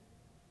problems.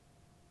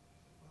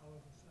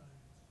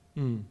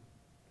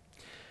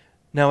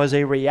 Now, as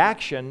a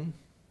reaction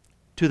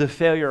to the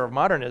failure of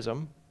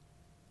modernism,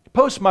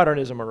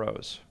 postmodernism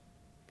arose.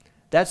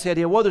 That's the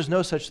idea, well, there's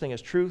no such thing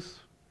as truth,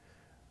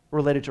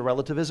 related to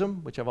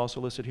relativism, which I've also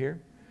listed here.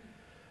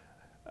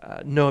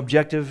 No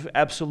objective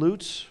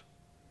absolutes.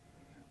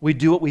 We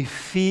do what we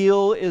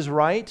feel is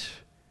right.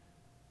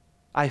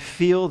 I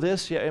feel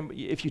this. Yeah,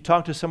 if you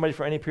talk to somebody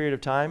for any period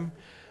of time,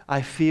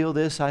 I feel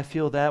this, I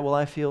feel that.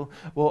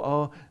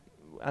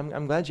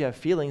 I'm glad you have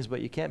feelings, but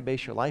you can't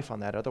base your life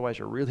on that. Otherwise,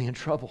 you're really in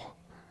trouble.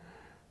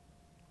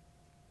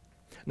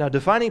 Now,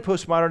 defining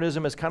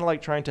postmodernism is kind of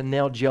like trying to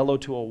nail Jell-O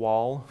to a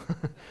wall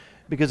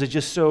because it's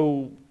just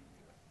so,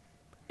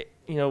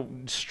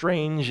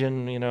 strange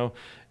and,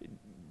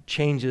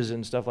 changes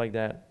and stuff like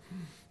that.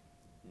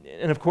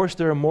 And of course,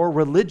 there are more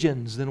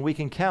religions than we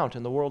can count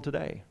in the world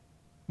today.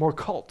 More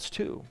cults,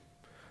 too.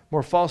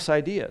 More false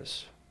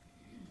ideas.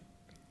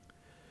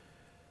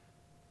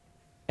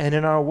 And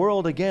in our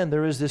world, again,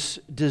 there is this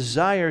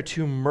desire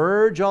to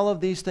merge all of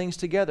these things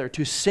together,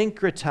 to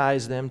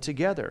syncretize them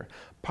together.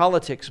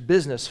 Politics,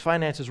 business,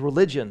 finances,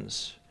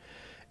 religions.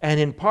 And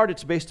in part,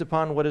 it's based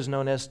upon what is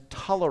known as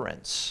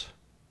tolerance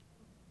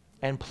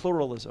and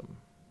pluralism.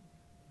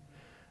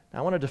 Now,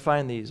 I want to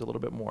define these a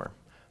little bit more.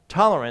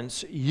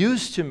 Tolerance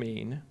used to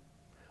mean,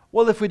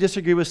 well, if we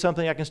disagree with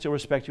something, I can still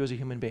respect you as a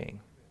human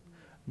being.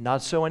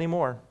 Not so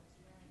anymore.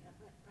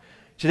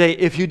 Today,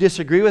 if you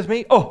disagree with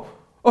me, oh,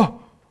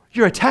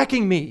 you're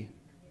attacking me.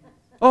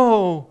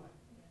 Oh,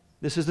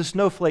 this is the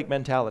snowflake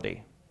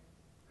mentality.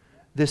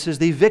 This is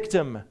the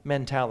victim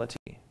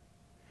mentality.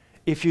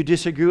 If you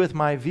disagree with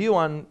my view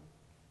on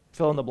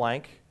fill in the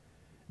blank,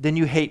 then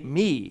you hate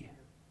me.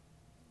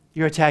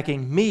 You're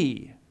attacking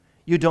me.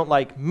 You don't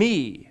like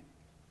me.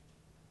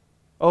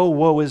 Oh,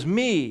 woe is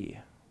me.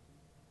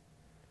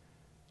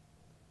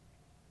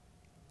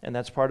 And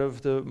that's part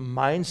of the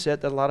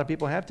mindset that a lot of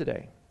people have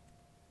today.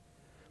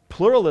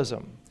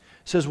 Pluralism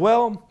says,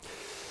 well,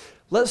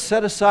 let's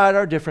set aside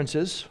our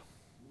differences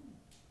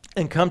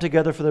and come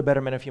together for the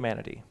betterment of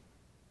humanity.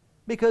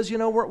 Because,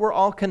 we're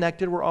all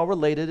connected, we're all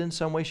related in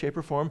some way, shape,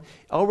 or form.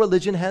 All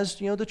religion has,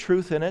 the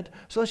truth in it.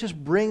 So let's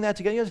just bring that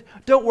together.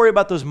 Don't worry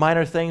about those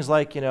minor things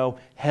like,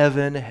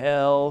 heaven,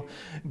 hell,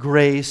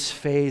 grace,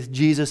 faith,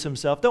 Jesus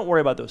himself. Don't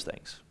worry about those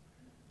things.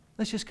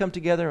 Let's just come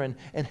together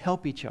and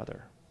help each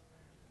other.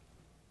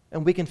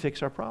 And we can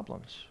fix our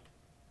problems.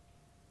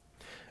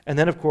 And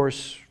then, of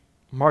course,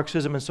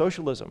 Marxism and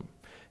socialism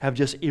have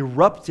just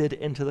erupted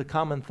into the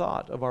common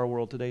thought of our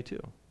world today,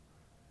 too.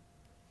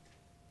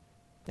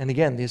 And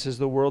again, this is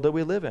the world that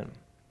we live in.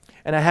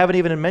 And I haven't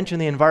even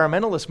mentioned the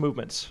environmentalist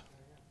movements,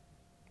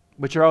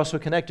 which are also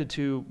connected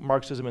to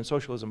Marxism and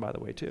socialism, by the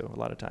way, too, a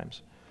lot of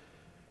times.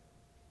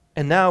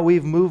 And now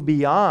we've moved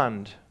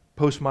beyond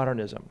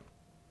postmodernism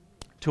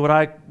to what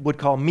I would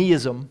call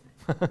meism.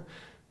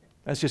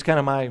 That's just kind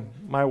of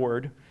my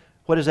word.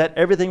 What is that?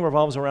 Everything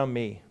revolves around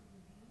me.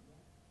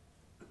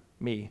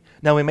 Me.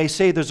 Now, we may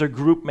say there's a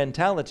group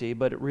mentality,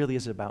 but it really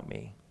is about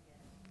me.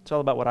 It's all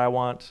about what I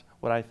want,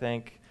 what I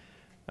think,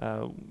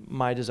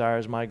 my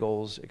desires, my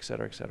goals,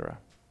 etc., etc.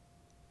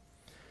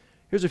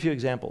 Here's a few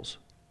examples.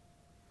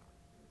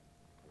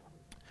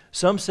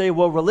 Some say,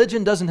 well,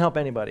 religion doesn't help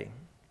anybody.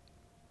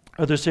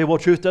 Others say, well,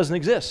 truth doesn't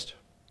exist.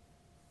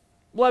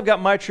 Well, I've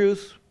got my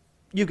truth.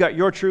 You've got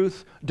your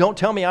truth. Don't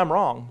tell me I'm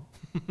wrong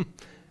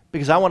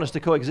because I want us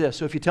to coexist.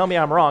 So if you tell me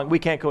I'm wrong, we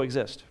can't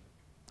coexist.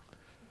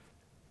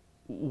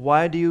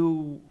 Why do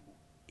you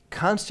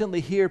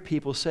constantly hear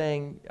people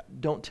saying,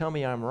 don't tell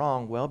me I'm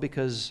wrong? Well,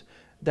 because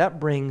that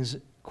brings,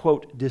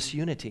 quote,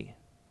 disunity.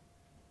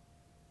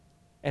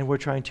 And we're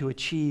trying to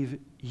achieve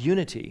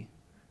unity.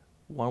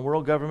 One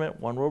world government,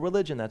 one world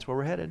religion, that's where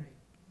we're headed.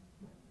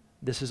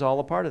 This is all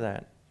a part of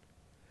that.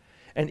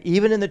 And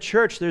even in the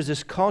church, there's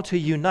this call to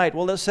unite.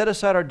 Well, let's set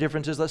aside our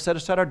differences, let's set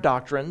aside our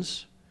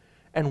doctrines,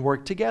 and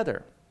work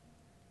together.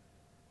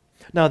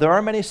 Now, there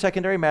are many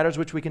secondary matters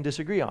which we can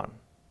disagree on.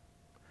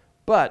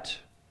 But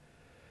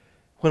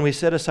when we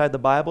set aside the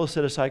Bible,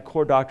 set aside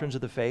core doctrines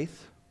of the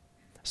faith,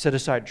 set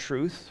aside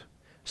truth,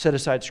 set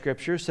aside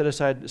Scripture, set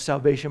aside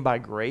salvation by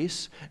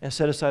grace, and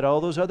set aside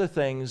all those other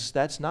things,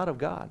 that's not of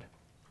God.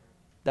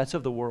 That's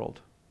of the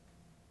world.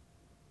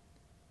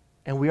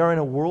 And we are in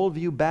a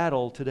worldview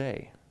battle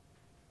today.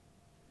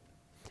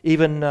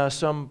 Even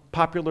some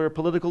popular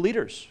political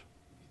leaders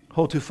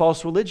hold to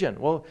false religion.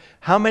 Well,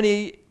 how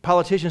many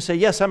politicians say,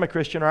 yes, I'm a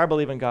Christian, or I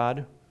believe in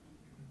God?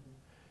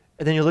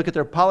 And then you look at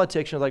their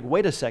politics and you're like,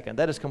 wait a second,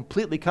 that is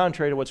completely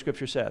contrary to what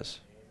Scripture says.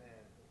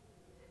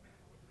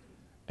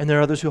 And there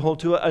are others who hold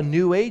to a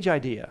New Age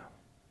idea.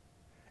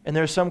 And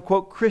there are some,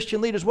 quote, Christian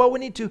leaders. Well, we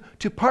need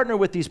to partner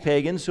with these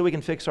pagans so we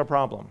can fix our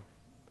problem,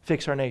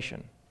 fix our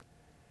nation.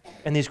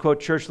 And these, quote,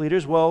 church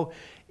leaders, well,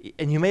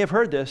 and you may have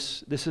heard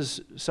this. This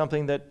is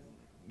something that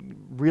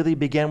really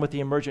began with the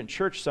emergent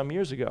church some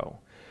years ago.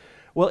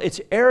 Well, it's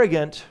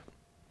arrogant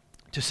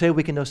to say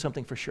we can know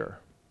something for sure.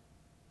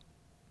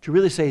 To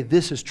really say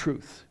this is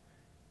truth.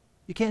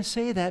 You can't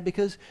say that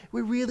because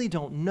we really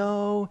don't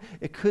know.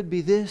 It could be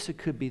this, it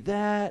could be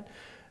that.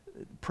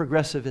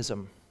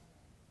 Progressivism.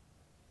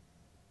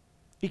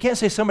 You can't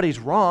say somebody's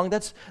wrong.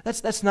 That's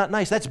not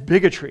nice. That's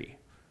bigotry.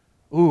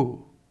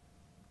 Ooh.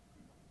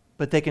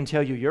 But they can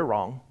tell you you're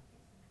wrong.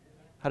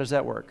 How does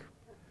that work?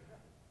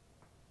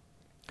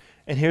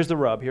 And here's the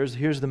rub.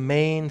 Here's the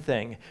main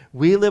thing.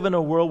 We live in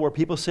a world where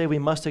people say we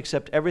must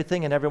accept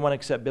everything and everyone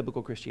accept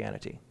biblical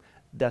Christianity.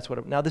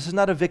 Now, this is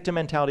not a victim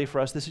mentality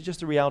for us. This is just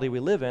the reality we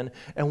live in.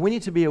 And we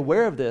need to be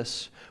aware of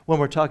this when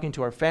we're talking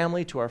to our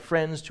family, to our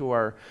friends, to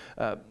our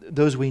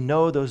those we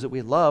know, those that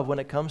we love, when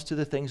it comes to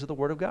the things of the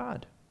Word of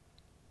God.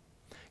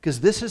 Because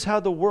this is how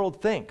the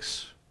world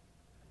thinks.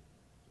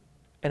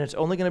 And it's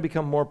only going to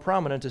become more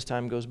prominent as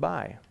time goes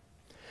by.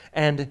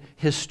 And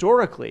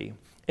historically,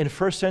 in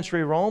first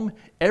century Rome,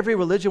 every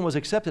religion was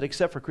accepted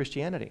except for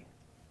Christianity.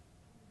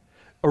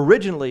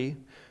 Originally,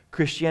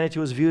 Christianity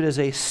was viewed as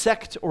a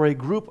sect or a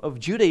group of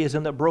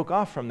Judaism that broke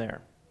off from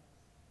there.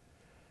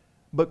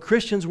 But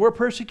Christians were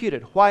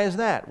persecuted. Why is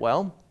that?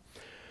 Well,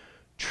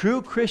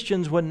 true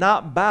Christians would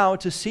not bow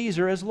to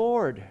Caesar as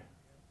Lord.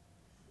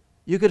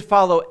 You could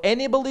follow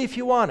any belief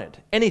you wanted,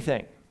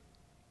 anything.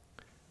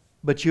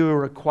 But you were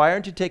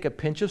required to take a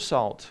pinch of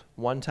salt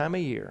one time a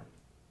year.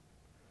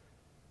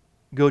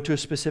 Go to a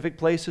specific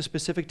place, a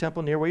specific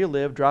temple near where you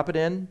live, drop it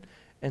in,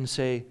 and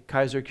say,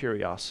 Kaiser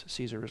Kyrios,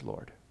 Caesar is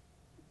Lord.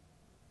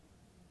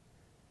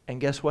 And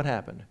guess what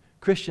happened?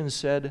 Christians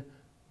said,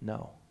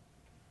 no.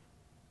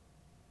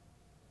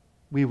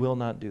 We will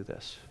not do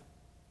this.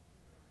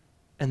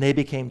 And they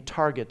became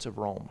targets of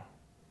Rome.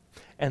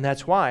 And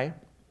that's why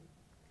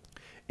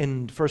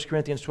in 1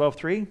 Corinthians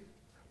 12:3,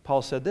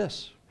 Paul said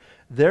this,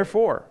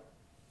 therefore,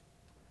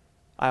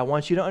 I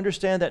want you to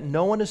understand that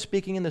no one is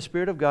speaking in the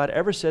Spirit of God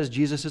ever says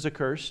Jesus is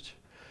accursed,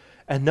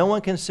 and no one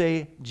can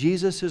say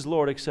Jesus is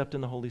Lord except in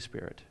the Holy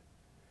Spirit.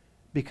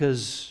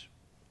 Because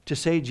to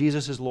say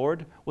Jesus is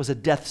Lord was a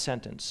death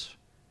sentence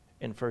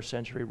in first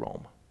century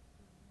Rome.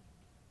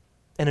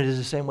 And it is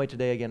the same way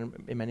today, again,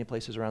 in many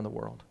places around the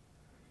world.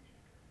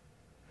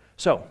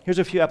 So, here's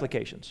a few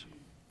applications.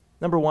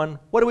 Number one,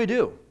 what do we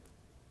do?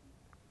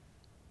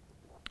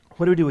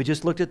 What do we do? We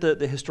just looked at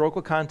the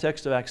historical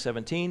context of Acts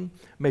 17,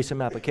 made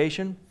some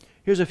application.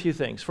 Here's a few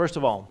things. First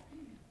of all,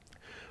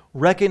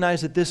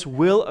 recognize that this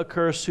will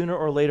occur sooner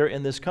or later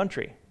in this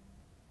country.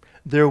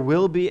 There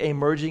will be a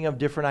merging of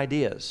different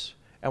ideas,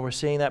 and we're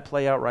seeing that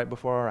play out right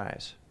before our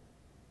eyes.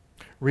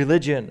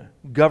 Religion,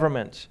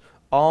 government,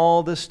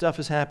 all this stuff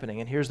is happening.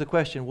 And here's the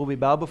question, will we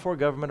bow before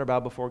government or bow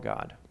before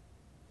God?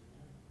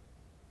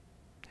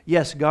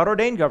 Yes, God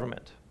ordained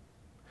government,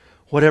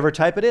 whatever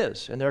type it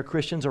is. And there are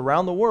Christians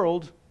around the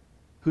world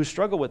who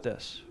struggle with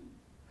this.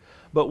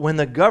 But when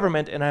the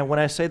government, and when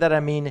I say that I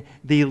mean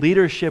the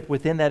leadership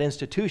within that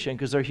institution,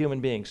 because they're human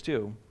beings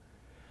too,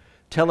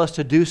 tell us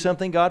to do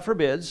something God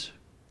forbids,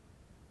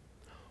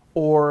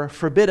 or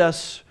forbid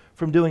us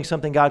from doing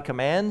something God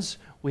commands,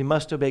 we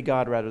must obey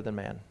God rather than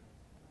man.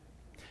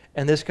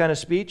 And this kind of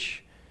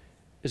speech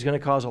is going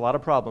to cause a lot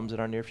of problems in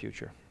our near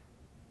future.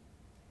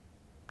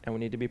 And we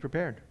need to be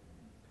prepared.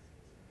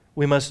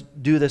 We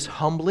must do this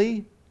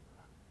humbly,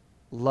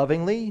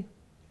 lovingly,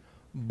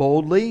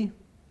 boldly,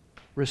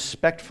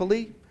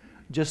 respectfully,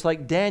 just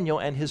like Daniel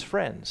and his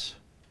friends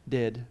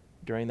did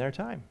during their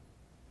time.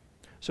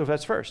 So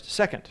that's first.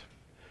 Second,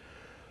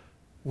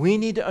 we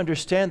need to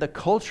understand the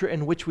culture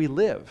in which we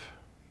live.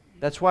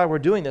 That's why we're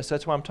doing this.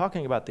 That's why I'm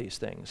talking about these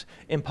things.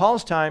 In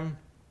Paul's time,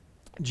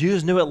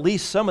 Jews knew at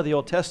least some of the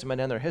Old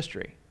Testament and their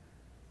history.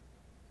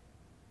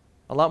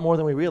 A lot more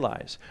than we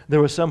realize. There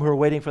were some who were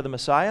waiting for the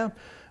Messiah.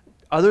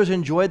 Others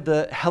enjoyed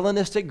the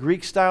Hellenistic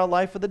Greek-style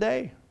life of the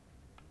day.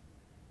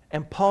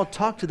 And Paul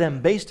talked to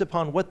them based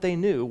upon what they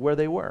knew, where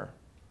they were.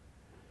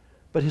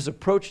 But his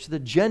approach to the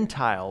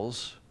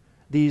Gentiles,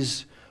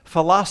 these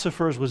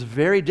philosophers, was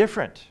very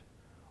different.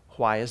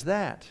 Why is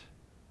that?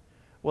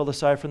 Well,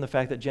 aside from the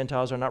fact that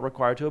Gentiles are not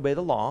required to obey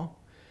the law,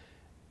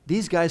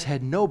 these guys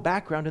had no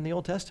background in the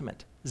Old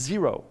Testament.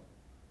 Zero.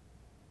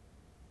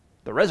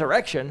 The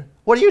resurrection?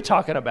 What are you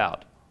talking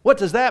about? What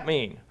does that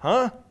mean?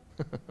 Huh?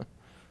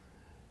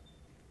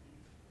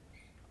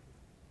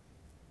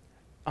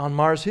 On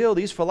Mars Hill,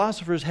 these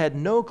philosophers had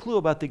no clue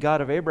about the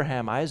God of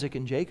Abraham, Isaac,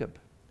 and Jacob.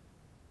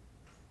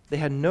 They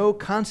had no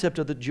concept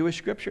of the Jewish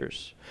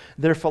scriptures.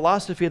 Their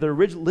philosophy, their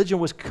religion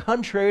was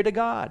contrary to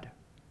God.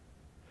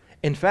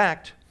 In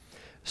fact,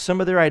 some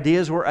of their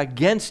ideas were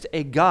against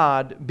a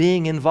God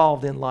being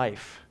involved in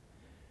life.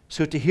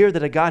 So to hear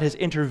that a God has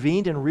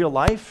intervened in real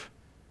life,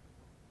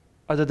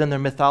 other than their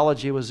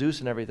mythology with Zeus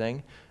and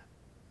everything,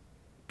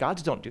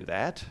 gods don't do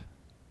that.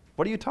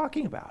 What are you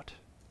talking about?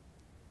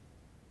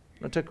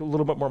 I'll talk a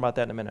little bit more about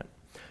that in a minute.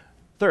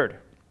 Third,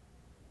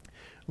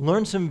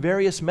 learn some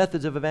various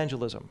methods of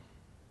evangelism.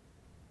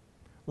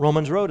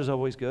 Romans Road is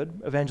always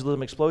good.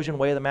 Evangelism Explosion,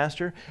 Way of the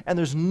Master. And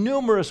there's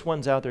numerous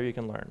ones out there you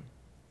can learn.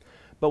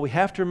 But we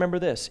have to remember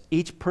this.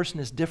 Each person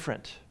is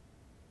different.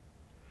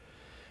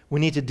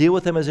 We need to deal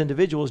with them as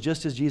individuals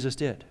just as Jesus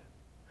did.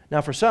 Now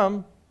for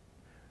some,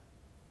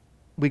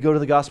 we go to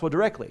the gospel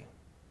directly.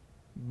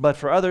 But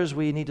for others,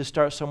 we need to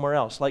start somewhere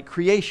else, like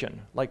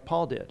creation, like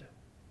Paul did.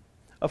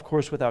 Of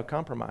course, without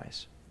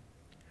compromise.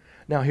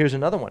 Now, here's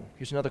another one.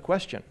 Here's another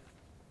question.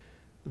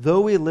 Though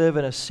we live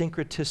in a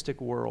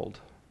syncretistic world,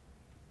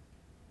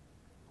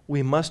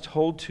 we must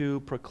hold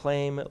to,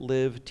 proclaim,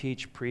 live,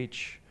 teach,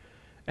 preach,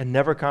 and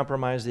never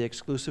compromise the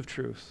exclusive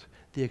truth,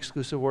 the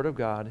exclusive Word of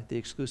God, the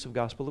exclusive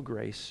gospel of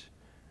grace,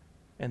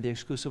 and the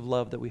exclusive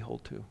love that we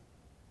hold to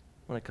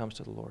when it comes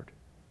to the Lord.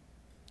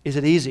 Is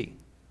it easy?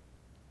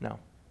 No.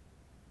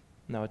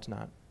 No, it's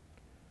not.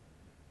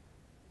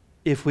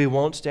 If we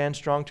won't stand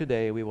strong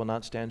today, we will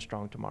not stand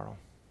strong tomorrow.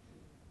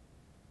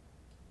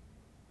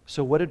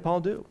 So what did Paul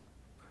do?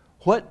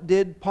 What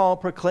did Paul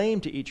proclaim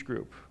to each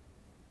group?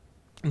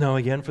 Now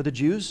again, for the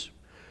Jews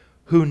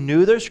who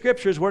knew their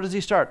scriptures, where does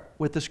he start?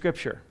 With the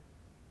scripture,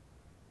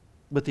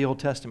 with the Old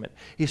Testament.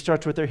 He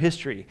starts with their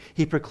history.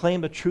 He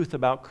proclaimed the truth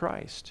about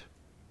Christ.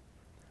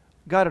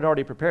 God had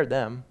already prepared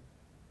them.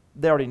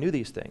 They already knew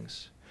these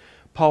things.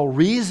 Paul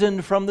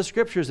reasoned from the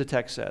scriptures, the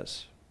text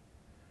says.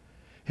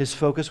 His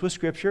focus was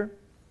Scripture,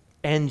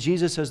 and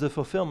Jesus as the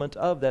fulfillment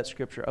of that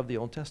Scripture of the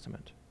Old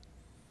Testament.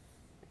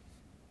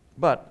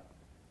 But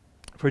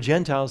for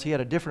Gentiles, he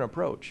had a different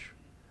approach.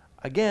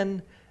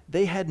 Again,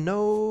 they had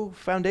no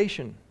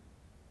foundation.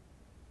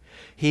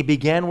 He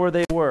began where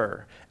they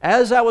were.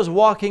 As I was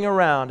walking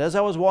around, as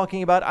I was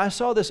walking about, I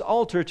saw this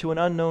altar to an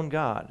unknown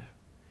God.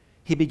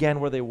 He began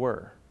where they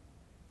were.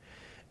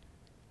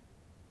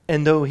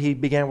 And though he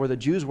began where the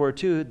Jews were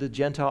too, the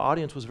Gentile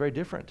audience was very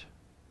different.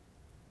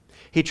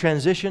 He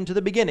transitioned to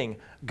the beginning.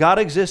 God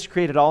exists,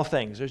 created all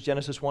things. There's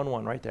Genesis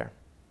 1:1 right there.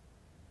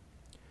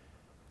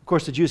 Of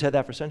course, the Jews had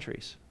that for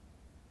centuries.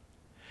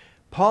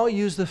 Paul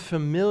used the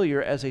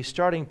familiar as a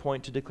starting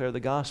point to declare the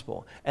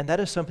gospel, and that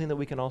is something that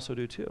we can also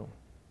do too.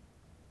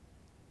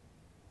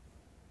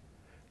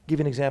 Give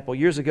you an example.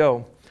 Years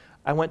ago,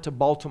 I went to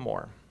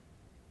Baltimore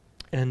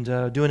and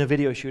doing a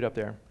video shoot up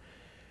there.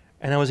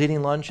 And I was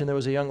eating lunch, and there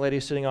was a young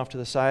lady sitting off to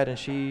the side, and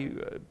she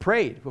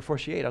prayed before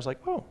she ate. I was like,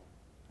 oh,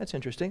 that's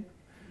interesting.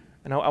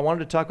 And I wanted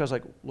to talk. I was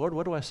like, Lord,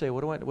 what do I say? What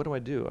do I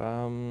do?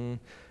 I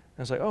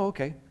was like, oh,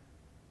 okay.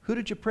 Who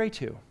did you pray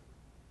to?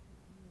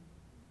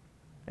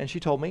 And she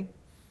told me.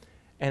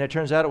 And it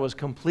turns out it was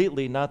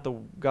completely not the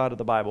God of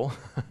the Bible.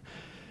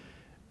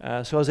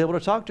 So I was able to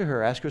talk to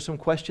her, ask her some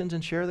questions,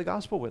 and share the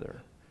gospel with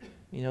her.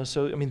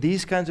 So I mean,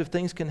 these kinds of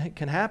things can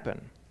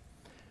happen.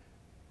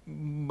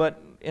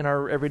 But in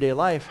our everyday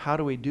life, how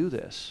do we do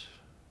this?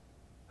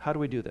 How do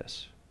we do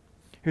this?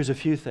 Here's a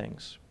few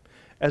things.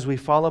 As we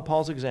follow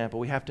Paul's example,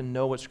 we have to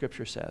know what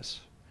Scripture says.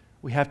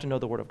 We have to know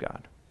the Word of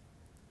God.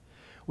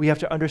 We have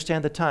to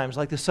understand the times,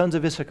 like the sons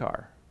of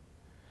Issachar.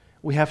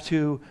 We have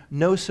to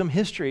know some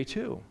history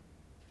too,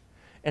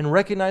 and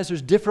recognize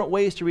there's different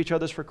ways to reach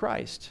others for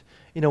Christ.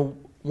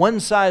 One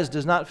size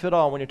does not fit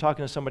all when you're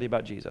talking to somebody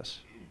about Jesus.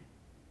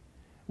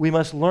 We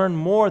must learn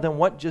more than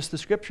what just the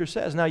Scripture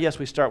says. Now, yes,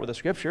 we start with the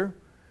Scripture,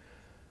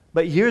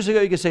 but years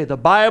ago you could say, the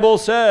Bible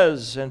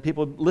says, and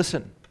people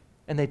listen,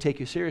 and they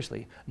take you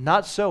seriously.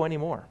 Not so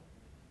anymore.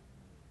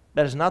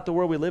 That is not the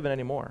world we live in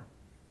anymore.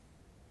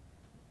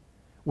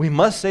 We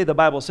must say the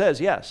Bible says,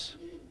 yes,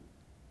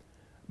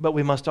 but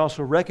we must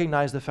also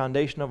recognize the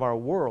foundation of our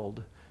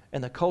world,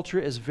 and the culture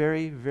is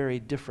very, very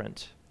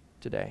different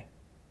today.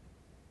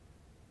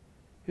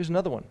 Here's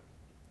another one.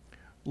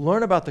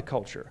 Learn about the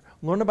culture.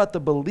 Learn about the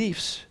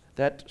beliefs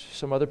that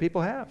some other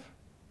people have.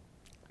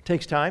 It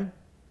takes time.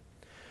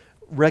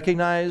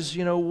 Recognize,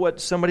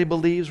 what somebody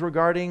believes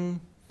regarding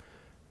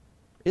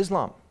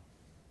Islam,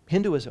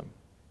 Hinduism,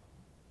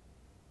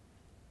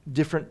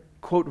 different,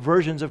 quote,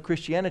 versions of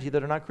Christianity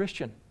that are not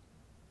Christian,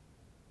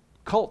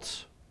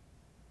 cults.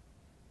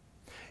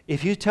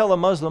 If you tell a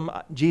Muslim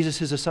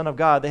Jesus is the Son of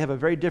God, they have a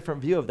very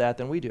different view of that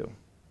than we do.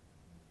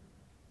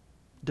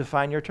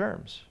 Define your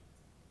terms.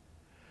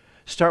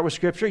 Start with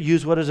Scripture,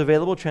 use what is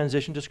available,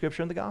 transition to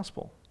Scripture and the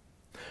gospel.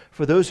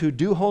 For those who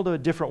do hold a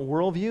different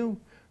worldview,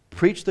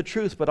 preach the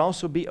truth, but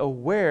also be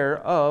aware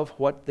of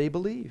what they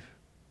believe.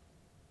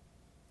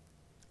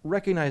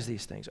 Recognize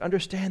these things.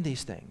 Understand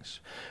these things.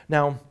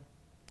 Now,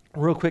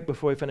 real quick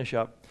before we finish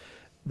up,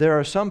 there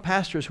are some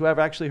pastors who I've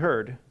actually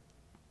heard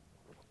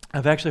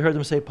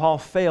them say Paul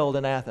failed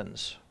in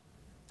Athens.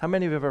 How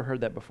many of you have ever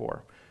heard that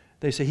before?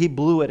 They say he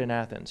blew it in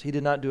Athens. He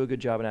did not do a good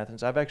job in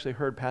Athens. I've actually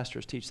heard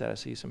pastors teach that. I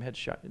see some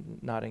heads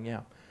nodding,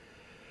 yeah.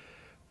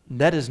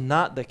 That is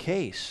not the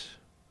case.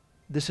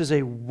 This is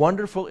a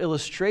wonderful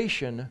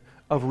illustration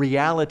of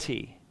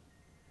reality.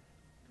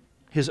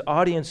 His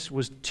audience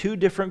was two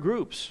different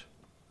groups,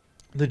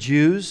 the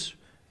Jews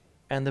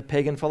and the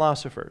pagan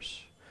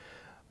philosophers.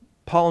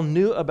 Paul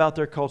knew about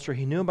their culture.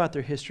 He knew about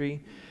their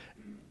history.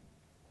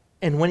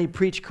 And when he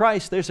preached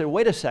Christ, they said,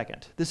 wait a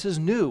second, this is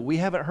new. We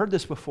haven't heard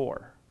this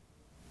before.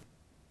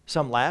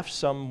 Some laughed,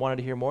 some wanted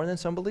to hear more, and then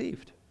some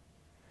believed.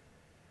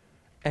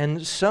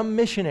 And some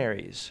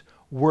missionaries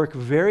work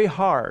very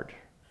hard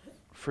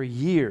for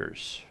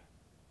years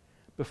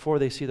before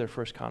they see their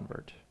first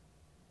convert.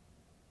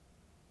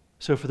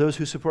 So for those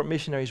who support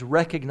missionaries,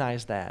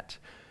 recognize that.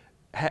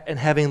 And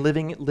having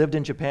lived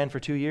in Japan for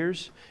 2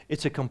 years,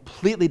 it's a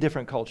completely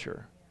different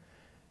culture,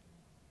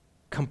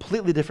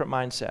 completely different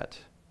mindset.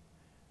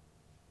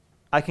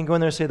 I can go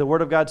in there and say the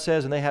Word of God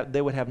says, and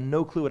they would have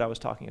no clue what I was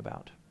talking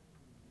about.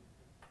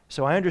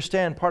 So I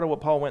understand part of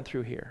what Paul went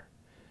through here.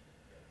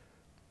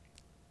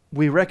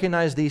 We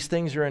recognize these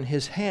things are in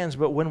his hands,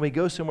 but when we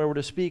go somewhere, we're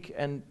to speak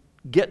and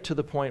get to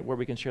the point where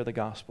we can share the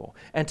gospel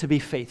and to be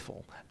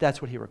faithful.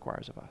 That's what he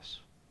requires of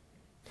us.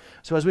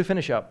 So as we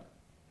finish up,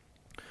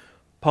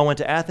 Paul went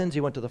to Athens,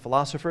 he went to the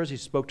philosophers, he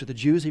spoke to the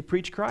Jews, he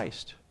preached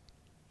Christ.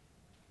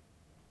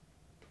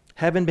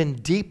 Having been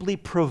deeply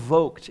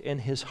provoked in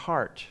his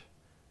heart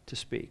to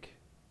speak.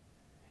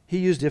 He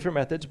used different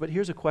methods, but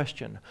here's a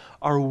question.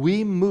 Are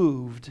we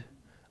moved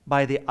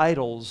by the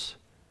idols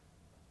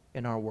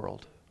in our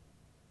world?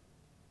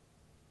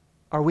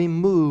 Are we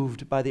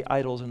moved by the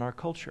idols in our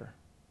culture?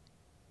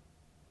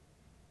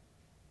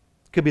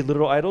 It could be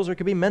literal idols or it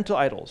could be mental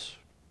idols.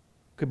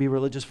 It could be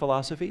religious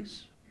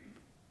philosophies.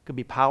 It could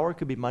be power, it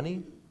could be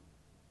money.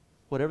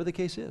 Whatever the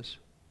case is.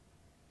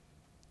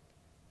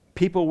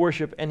 People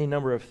worship any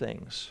number of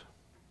things.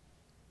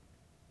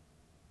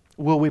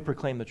 Will we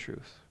proclaim the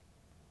truth?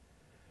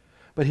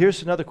 But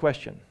here's another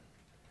question.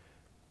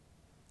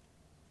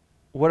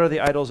 What are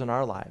the idols in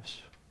our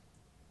lives?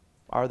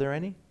 Are there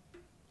any?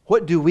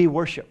 What do we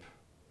worship?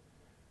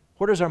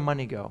 Where does our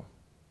money go?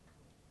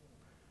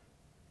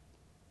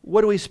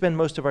 What do we spend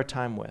most of our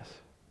time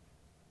with?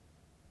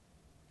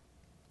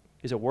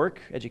 Is it work,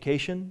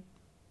 education,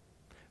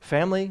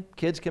 family,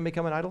 kids can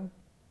become an idol?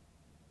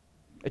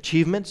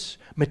 Achievements,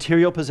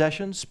 material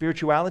possessions,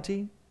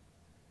 spirituality,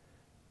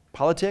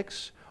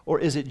 politics, or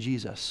is it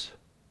Jesus?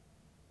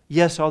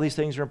 Yes, all these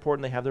things are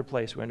important. They have their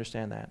place. We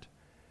understand that.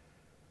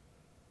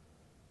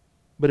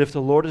 But if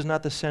the Lord is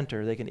not the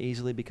center, they can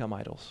easily become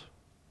idols.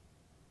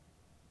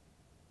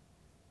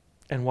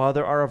 And while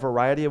there are a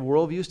variety of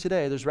worldviews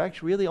today, there's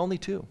actually really only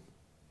two.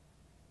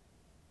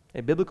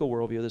 A biblical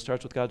worldview that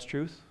starts with God's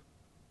truth,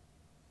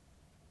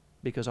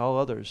 because all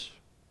others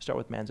start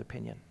with man's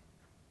opinion.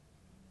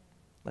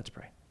 Let's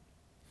pray.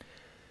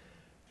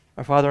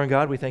 Our Father and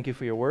God, we thank you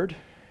for your word.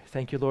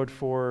 Thank you, Lord,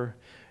 for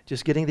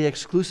just getting the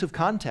exclusive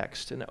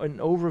context and an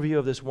overview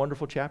of this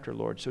wonderful chapter,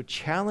 Lord. So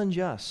challenge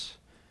us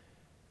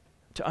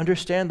to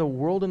understand the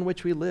world in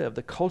which we live,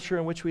 the culture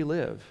in which we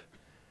live,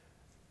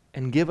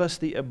 and give us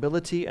the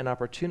ability and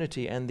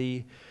opportunity and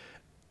the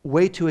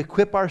way to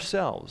equip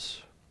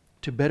ourselves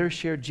to better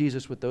share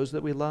Jesus with those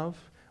that we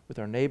love, with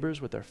our neighbors,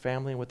 with our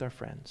family, and with our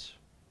friends.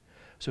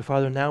 So,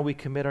 Father, now we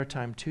commit our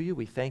time to you.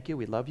 We thank you.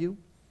 We love you.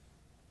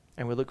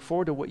 And we look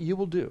forward to what you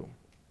will do.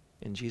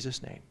 In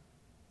Jesus' name,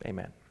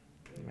 amen.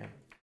 Amen.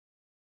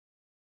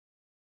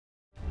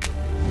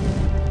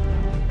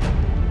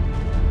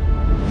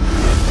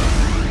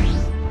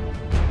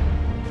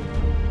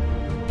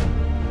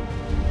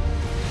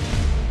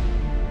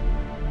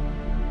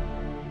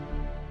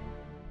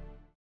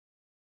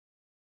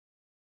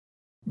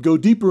 Go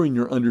deeper in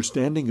your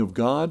understanding of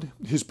God,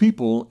 His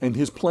people, and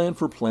His plan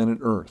for planet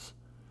Earth.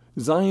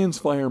 Zion's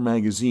Fire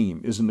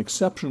magazine is an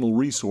exceptional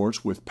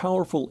resource with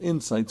powerful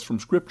insights from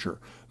Scripture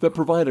that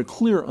provide a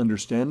clear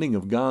understanding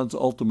of God's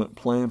ultimate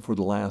plan for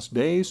the last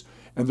days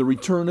and the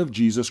return of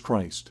Jesus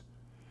Christ.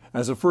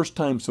 As a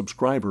first-time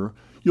subscriber,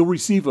 you'll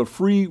receive a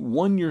free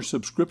 1-year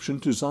subscription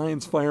to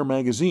Zion's Fire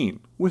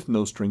magazine with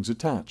no strings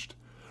attached.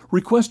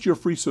 Request your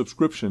free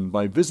subscription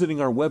by visiting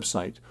our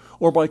website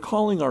or by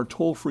calling our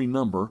toll-free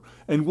number,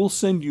 and we'll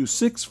send you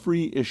 6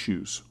 free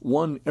issues,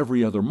 1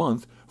 every other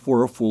month,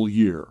 for a full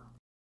year.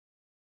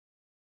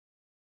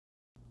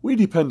 We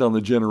depend on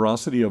the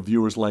generosity of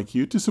viewers like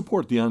you to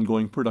support the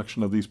ongoing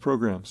production of these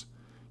programs.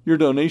 Your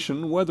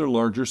donation, whether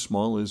large or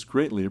small, is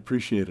greatly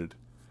appreciated.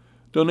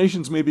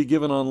 Donations may be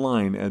given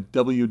online at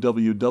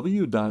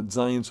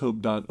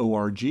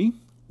www.zionshope.org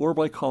or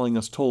by calling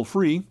us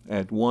toll-free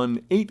at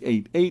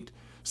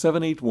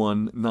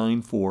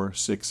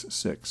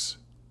 1-888-781-9466.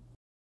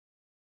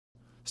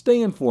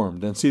 Stay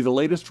informed and see the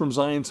latest from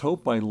Zion's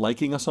Hope by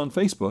liking us on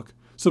Facebook,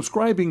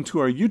 subscribing to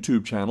our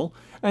YouTube channel,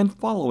 and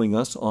following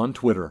us on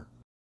Twitter.